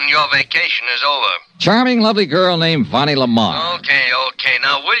 look, son, your vacation is over. Charming, lovely girl named Vonnie Lamar. Okay.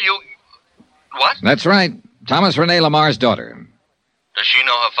 Now, will you... What? That's right. Thomas Rene Lamar's daughter. Does she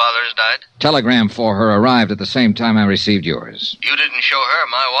know her father has died? Telegram for her arrived at the same time I received yours. You didn't show her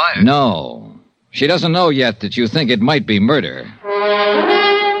my wire. No. She doesn't know yet that you think it might be murder.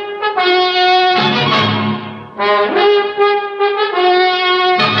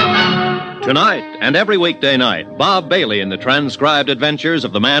 Tonight and every weekday night, Bob Bailey in the transcribed adventures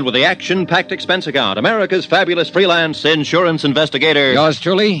of the man with the action-packed expense account, America's fabulous freelance insurance investigator. Yours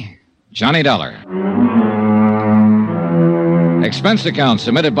truly, Johnny Dollar. Expense account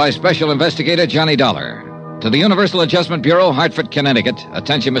submitted by Special Investigator Johnny Dollar. To the Universal Adjustment Bureau, Hartford, Connecticut.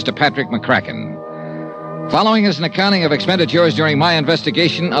 Attention, Mr. Patrick McCracken. Following is an accounting of expenditures during my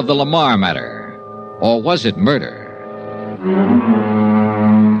investigation of the Lamar matter. Or was it murder?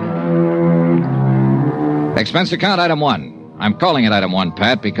 Expense account item 1. I'm calling it item 1,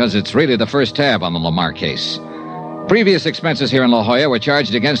 Pat, because it's really the first tab on the Lamar case. Previous expenses here in La Jolla were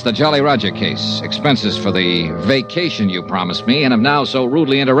charged against the Jolly Roger case. Expenses for the vacation you promised me and have now so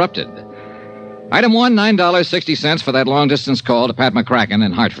rudely interrupted. Item 1, $9.60 for that long-distance call to Pat McCracken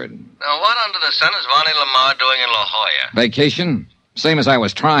in Hartford. Now, what under the sun is Vonnie Lamar doing in La Jolla? Vacation? Same as I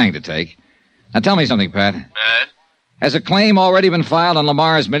was trying to take. Now tell me something, Pat. Has a claim already been filed on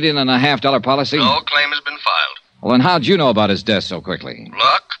Lamar's $1.5 million policy? No claim has been filed. Well, then how'd you know about his death so quickly?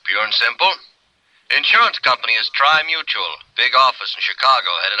 Luck, pure and simple. The insurance company is Tri-Mutual. Big office in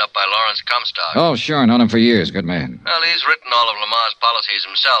Chicago, headed up by Lawrence Comstock. Oh, sure. Known him for years. Good man. Well, he's written all of Lamar's policies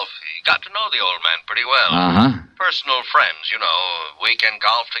himself. He got to know the old man pretty well. Uh-huh. Personal friends, you know. Weekend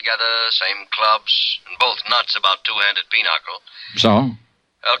golf together, same clubs, and both nuts about two-handed pinochle. So?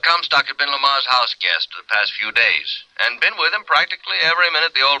 Well, Comstock had been Lamar's house guest for the past few days, and been with him practically every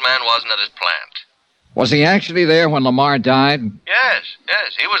minute the old man wasn't at his plant. Was he actually there when Lamar died? Yes.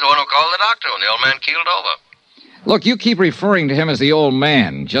 He was the one who called the doctor when the old man keeled over. Look, you keep referring to him as the old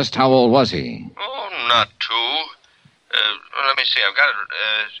man. Just how old was he? Oh, not too. Let me see. I've got it.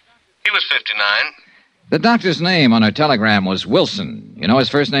 He was 59. The doctor's name on her telegram was Wilson. You know his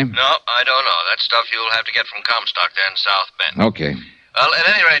first name? No, I don't know. That's stuff you'll have to get from Comstock there in South Bend. Okay. Well,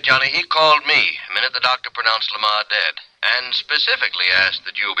 at any rate, Johnny, he called me the minute the doctor pronounced Lamar dead, and specifically asked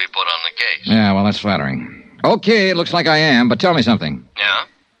that you be put on the case. Yeah, well, that's flattering. Okay, it looks like I am, but tell me something. Yeah?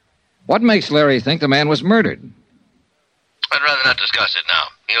 What makes Larry think the man was murdered? I'd rather not discuss it now.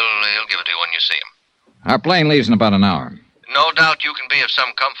 He'll give it to you when you see him. Our plane leaves in about an hour. No doubt you can be of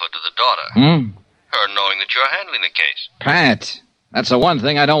some comfort to the daughter. Her knowing that you're handling the case. Pat, that's the one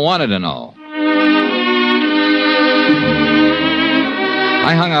thing I don't want her to know.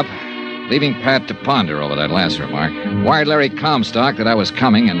 I hung up, leaving Pat to ponder over that last remark. Wired Larry Comstock that I was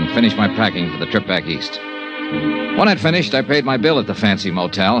coming and finished my packing for the trip back east. When I'd finished, I paid my bill at the fancy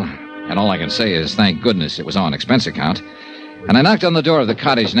motel, and all I can say is thank goodness it was on expense account. And I knocked on the door of the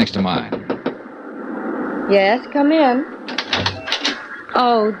cottage next to mine. Yes, come in.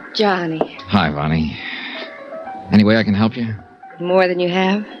 Oh, Johnny. Hi, Vonnie. Any way I can help you? More than you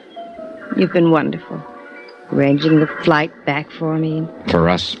have. You've been wonderful. Arranging the flight back for me. For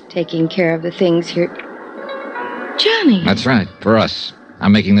us. Taking care of the things here. Johnny. That's right, for us.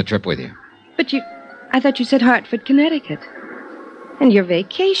 I'm making the trip with you. But I thought you said Hartford, Connecticut. And your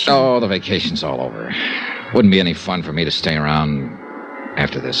vacation. Oh, the vacation's all over. Wouldn't be any fun for me to stay around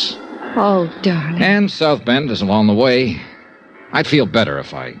after this. Oh, darling. And South Bend is along the way. I'd feel better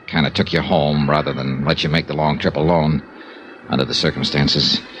if I kind of took you home rather than let you make the long trip alone under the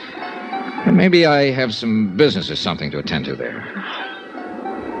circumstances. And maybe I have some business or something to attend to there.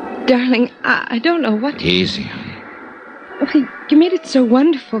 Darling, I don't know what... Easy. Okay, you made it so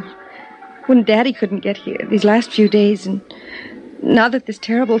wonderful. When Daddy couldn't get here these last few days, and now that this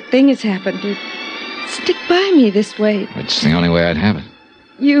terrible thing has happened, you stick by me this way. It's the only way I'd have it.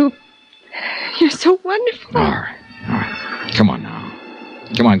 You're so wonderful. All right. Come on now.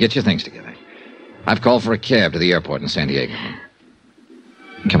 Come on, get your things together. I've called for a cab to the airport in San Diego.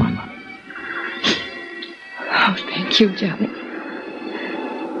 Come on, Mom. Oh, thank you, Johnny.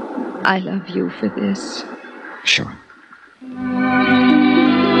 I love you for this. Sure.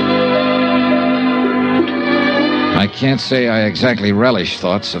 I can't say I exactly relish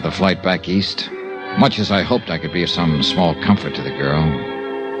thoughts of the flight back east, much as I hoped I could be of some small comfort to the girl,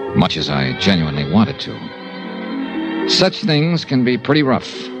 much as I genuinely wanted to. Such things can be pretty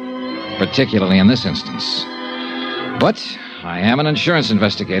rough, particularly in this instance. But I am an insurance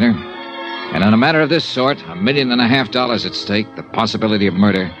investigator, and in a matter of this sort, $1.5 million at stake, the possibility of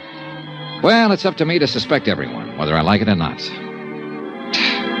murder, well, it's up to me to suspect everyone, whether I like it or not.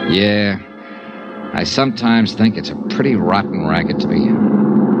 Yeah, I sometimes think it's a pretty rotten racket to be in.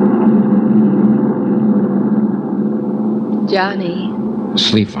 Johnny.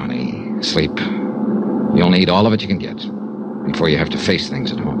 Sleep, Vonnie. Sleep. You'll need all of it you can get before you have to face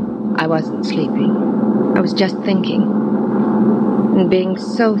things at home. I wasn't sleeping. I was just thinking. And being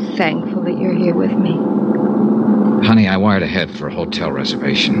so thankful that you're here with me. Honey, I wired ahead for a hotel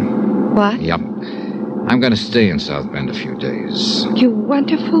reservation. What? Yep. I'm going to stay in South Bend a few days. You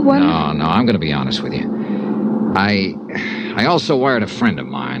wonderful, wonderful... No, I'm going to be honest with you. I also wired a friend of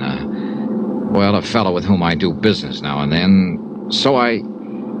mine, a fellow with whom I do business now and then. So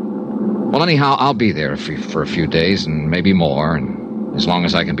well, anyhow, I'll be there for a few days and maybe more, and as long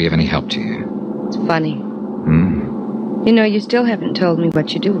as I can be of any help to you. It's funny. You know, you still haven't told me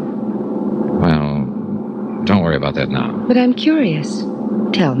what you do. Well, don't worry about that now. But I'm curious.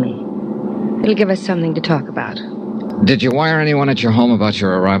 Tell me. It'll give us something to talk about. Did you wire anyone at your home about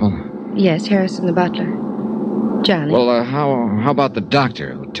your arrival? Yes, Harrison the butler. Johnny. Well, how about the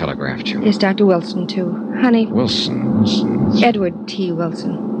doctor who telegraphed you? Yes, Dr. Wilson, too. Honey. Wilson. Edward T.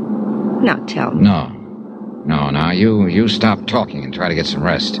 Wilson. Now tell me. No, you stop talking and try to get some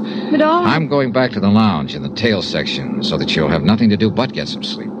rest. But all... I'm going back to the lounge in the tail section so that you'll have nothing to do but get some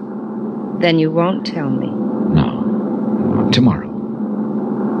sleep. Then you won't tell me. No. Tomorrow.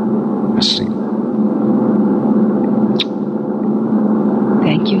 Sleep.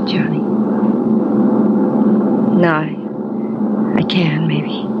 Thank you, Johnny. Now I can,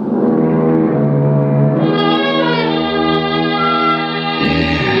 maybe.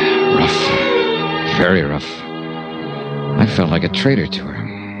 Yeah, rough. Very rough. I felt like a traitor to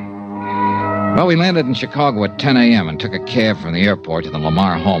her. Well, we landed in Chicago at 10 a.m. and took a cab from the airport to the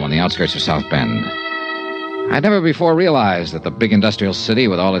Lamar home on the outskirts of South Bend. I'd never before realized that the big industrial city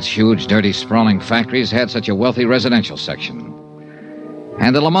with all its huge, dirty, sprawling factories had such a wealthy residential section.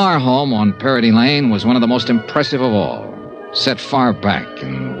 And the Lamar home on Parody Lane was one of the most impressive of all, set far back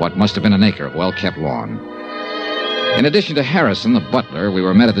in what must have been an acre of well-kept lawn. In addition to Harrison, the butler, we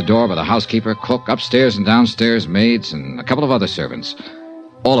were met at the door by the housekeeper, cook, upstairs and downstairs maids, and a couple of other servants.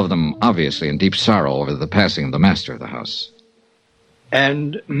 All of them obviously in deep sorrow over the passing of the master of the house.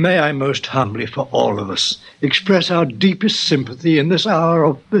 And may I most humbly for all of us express our deepest sympathy in this hour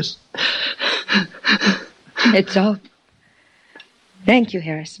of this... It's all... Thank you,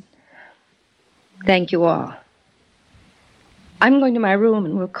 Harrison. Thank you all. I'm going to my room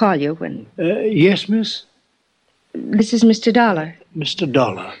and we'll call you when... Yes, miss? This is Mr. Dollar. Mr.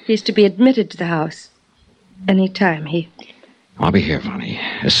 Dollar. He's to be admitted to the house. Any time I'll be here, Vonnie,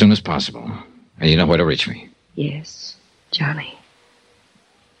 as soon as possible. And you know where to reach me. Yes, Johnny.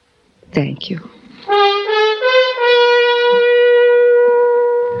 Thank you.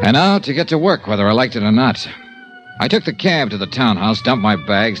 And now to get to work, whether I liked it or not. I took the cab to the townhouse, dumped my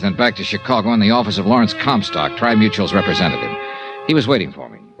bags, then back to Chicago in the office of Lawrence Comstock, Tri-Mutual's representative. He was waiting for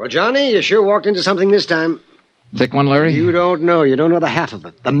me. Well, Johnny, you sure walked into something this time. Thick one, Larry? You don't know. You don't know the half of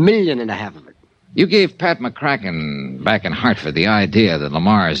it. The million and a half of it. You gave Pat McCracken back in Hartford the idea that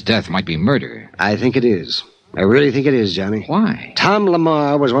Lamar's death might be murder. I think it is. I really think it is, Johnny. Why? Tom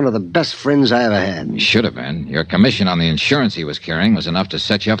Lamar was one of the best friends I ever had. He should have been. Your commission on the insurance he was carrying was enough to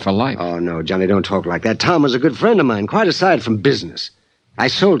set you up for life. Oh, no, Johnny, don't talk like that. Tom was a good friend of mine, quite aside from business. I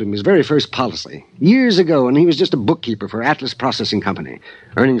sold him his very first policy years ago, and he was just a bookkeeper for Atlas Processing Company,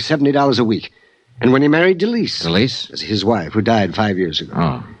 earning $70 a week. And when he married Delise... Delise? That's his wife, who died 5 years ago.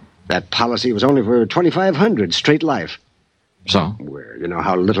 Oh. That policy was only for $2,500, straight life. So? Well, you know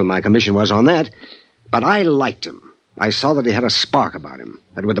how little my commission was on that. But I liked him. I saw that he had a spark about him,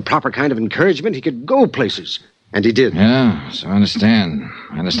 that with the proper kind of encouragement, he could go places. And he did. Yeah, so I understand.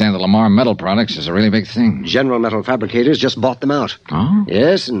 I understand that Lamar Metal Products is a really big thing. General Metal Fabricators just bought them out. Oh?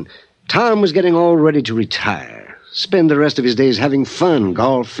 Yes, and Tom was getting all ready to retire. Spend the rest of his days having fun,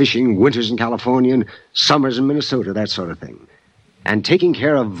 golf, fishing, winters in California, and summers in Minnesota, that sort of thing. And taking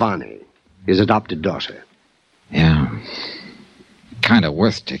care of Vonnie, his adopted daughter. Yeah. Kind of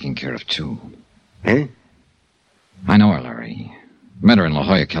worth taking care of, too. Eh? I know her, Larry. Met her in La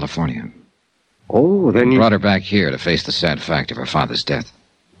Jolla, California. Oh, then you... Brought her back here to face the sad fact of her father's death.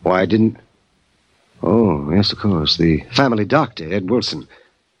 Why didn't... Oh, yes, of course. The family doctor, Ed Wilson.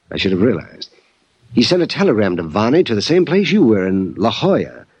 I should have realized. He sent a telegram to Vonnie to the same place you were, in La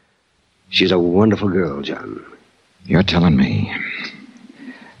Jolla. She's a wonderful girl, John. You're telling me.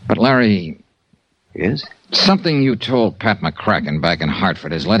 But, Larry... Yes? Something you told Pat McCracken back in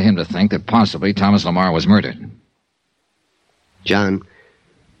Hartford has led him to think that possibly Thomas Lamar was murdered. Johnny,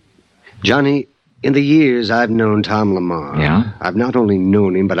 in the years I've known Tom Lamar... Yeah? I've not only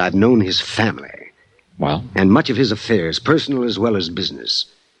known him, but I've known his family. Well? And much of his affairs, personal as well as business.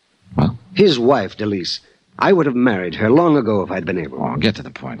 Well? His wife, Delise. I would have married her long ago if I'd been able. Oh, get to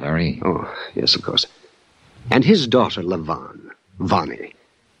the point, Larry. Oh, yes, of course. And his daughter, Vonnie.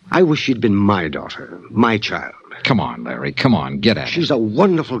 I wish she'd been my daughter, my child. Come on, Larry, come on, get at it. She's a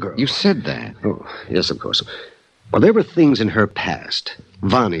wonderful girl. You said that. Oh, yes, of course. Well, there were things in her past,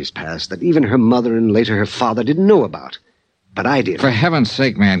 Vonnie's past, that even her mother and later her father didn't know about. But I did. For heaven's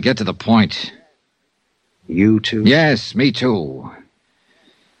sake, man, get to the point. You too? Yes, me too.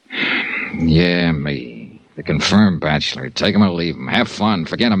 Yeah, me. The confirmed bachelor. Take him or leave him. Have fun.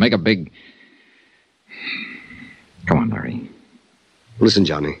 Forget him. Make a big... Come on, Larry. Listen,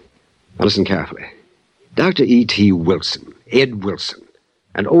 Johnny. Now listen carefully. Dr. E.T. Wilson, Ed Wilson,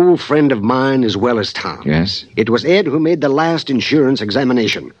 an old friend of mine as well as Tom. Yes? It was Ed who made the last insurance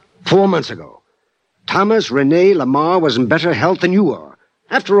examination 4 months ago. Thomas Rene Lamar was in better health than you are.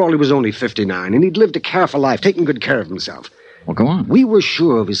 After all, he was only 59, and he'd lived a careful life, taking good care of himself. Well, go on. We were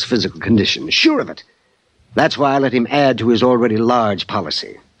sure of his physical condition, sure of it. That's why I let him add to his already large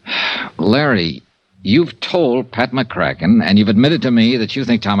policy. Larry, you've told Pat McCracken, and you've admitted to me that you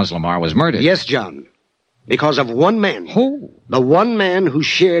think Thomas Lamar was murdered. Yes, John. Because of one man. Who? The one man who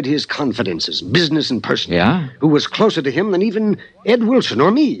shared his confidences, business and personal. Yeah? Who was closer to him than even Ed Wilson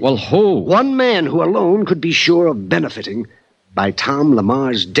or me. Well, who? One man who alone could be sure of benefiting by Tom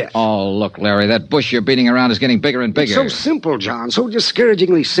Lamar's death. Oh, look, Larry, that bush you're beating around is getting bigger and bigger. It's so simple, John, so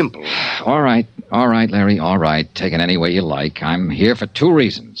discouragingly simple. All right, Larry, all right. Take it any way you like. I'm here for 2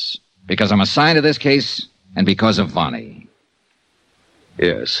 reasons. Because I'm assigned to this case, and because of Vonnie.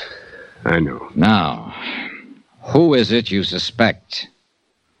 Yes, I know. Now, who is it you suspect?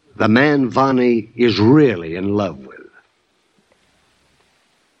 The man Vonnie is really in love with.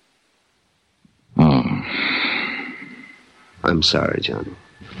 Oh. I'm sorry, John.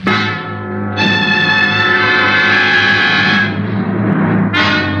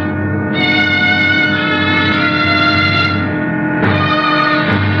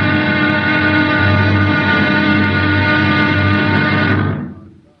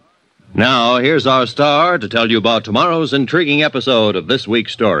 Now, here's our star to tell you about tomorrow's intriguing episode of this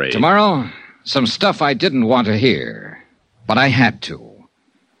week's story. Tomorrow, some stuff I didn't want to hear, but I had to.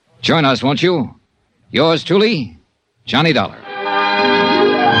 Join us, won't you? Yours truly, Johnny Dollar.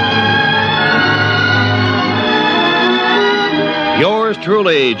 Yours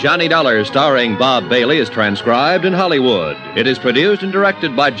truly, Johnny Dollar, starring Bob Bailey, is transcribed in Hollywood. It is produced and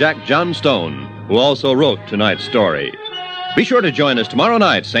directed by Jack Johnstone, who also wrote tonight's story. Be sure to join us tomorrow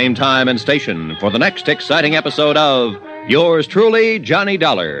night, same time and station, for the next exciting episode of Yours truly, Johnny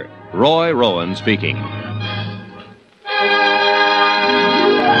Dollar. Roy Rowan speaking.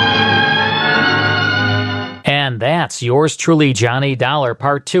 And that's Yours truly, Johnny Dollar,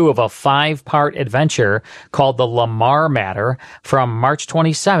 part 2 of a 5-part adventure called The Lamar Matter from March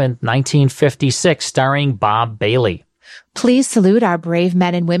 27, 1956, starring Bob Bailey. Please salute our brave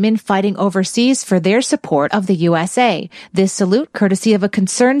men and women fighting overseas for their support of the USA. This salute courtesy of a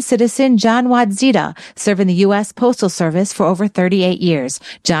concerned citizen, John Wadzita, serving the U.S. Postal Service for over 38 years.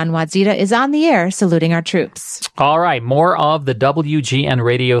 John Wadzita is on the air saluting our troops. All right, more of the WGN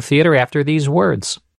Radio Theater after these words.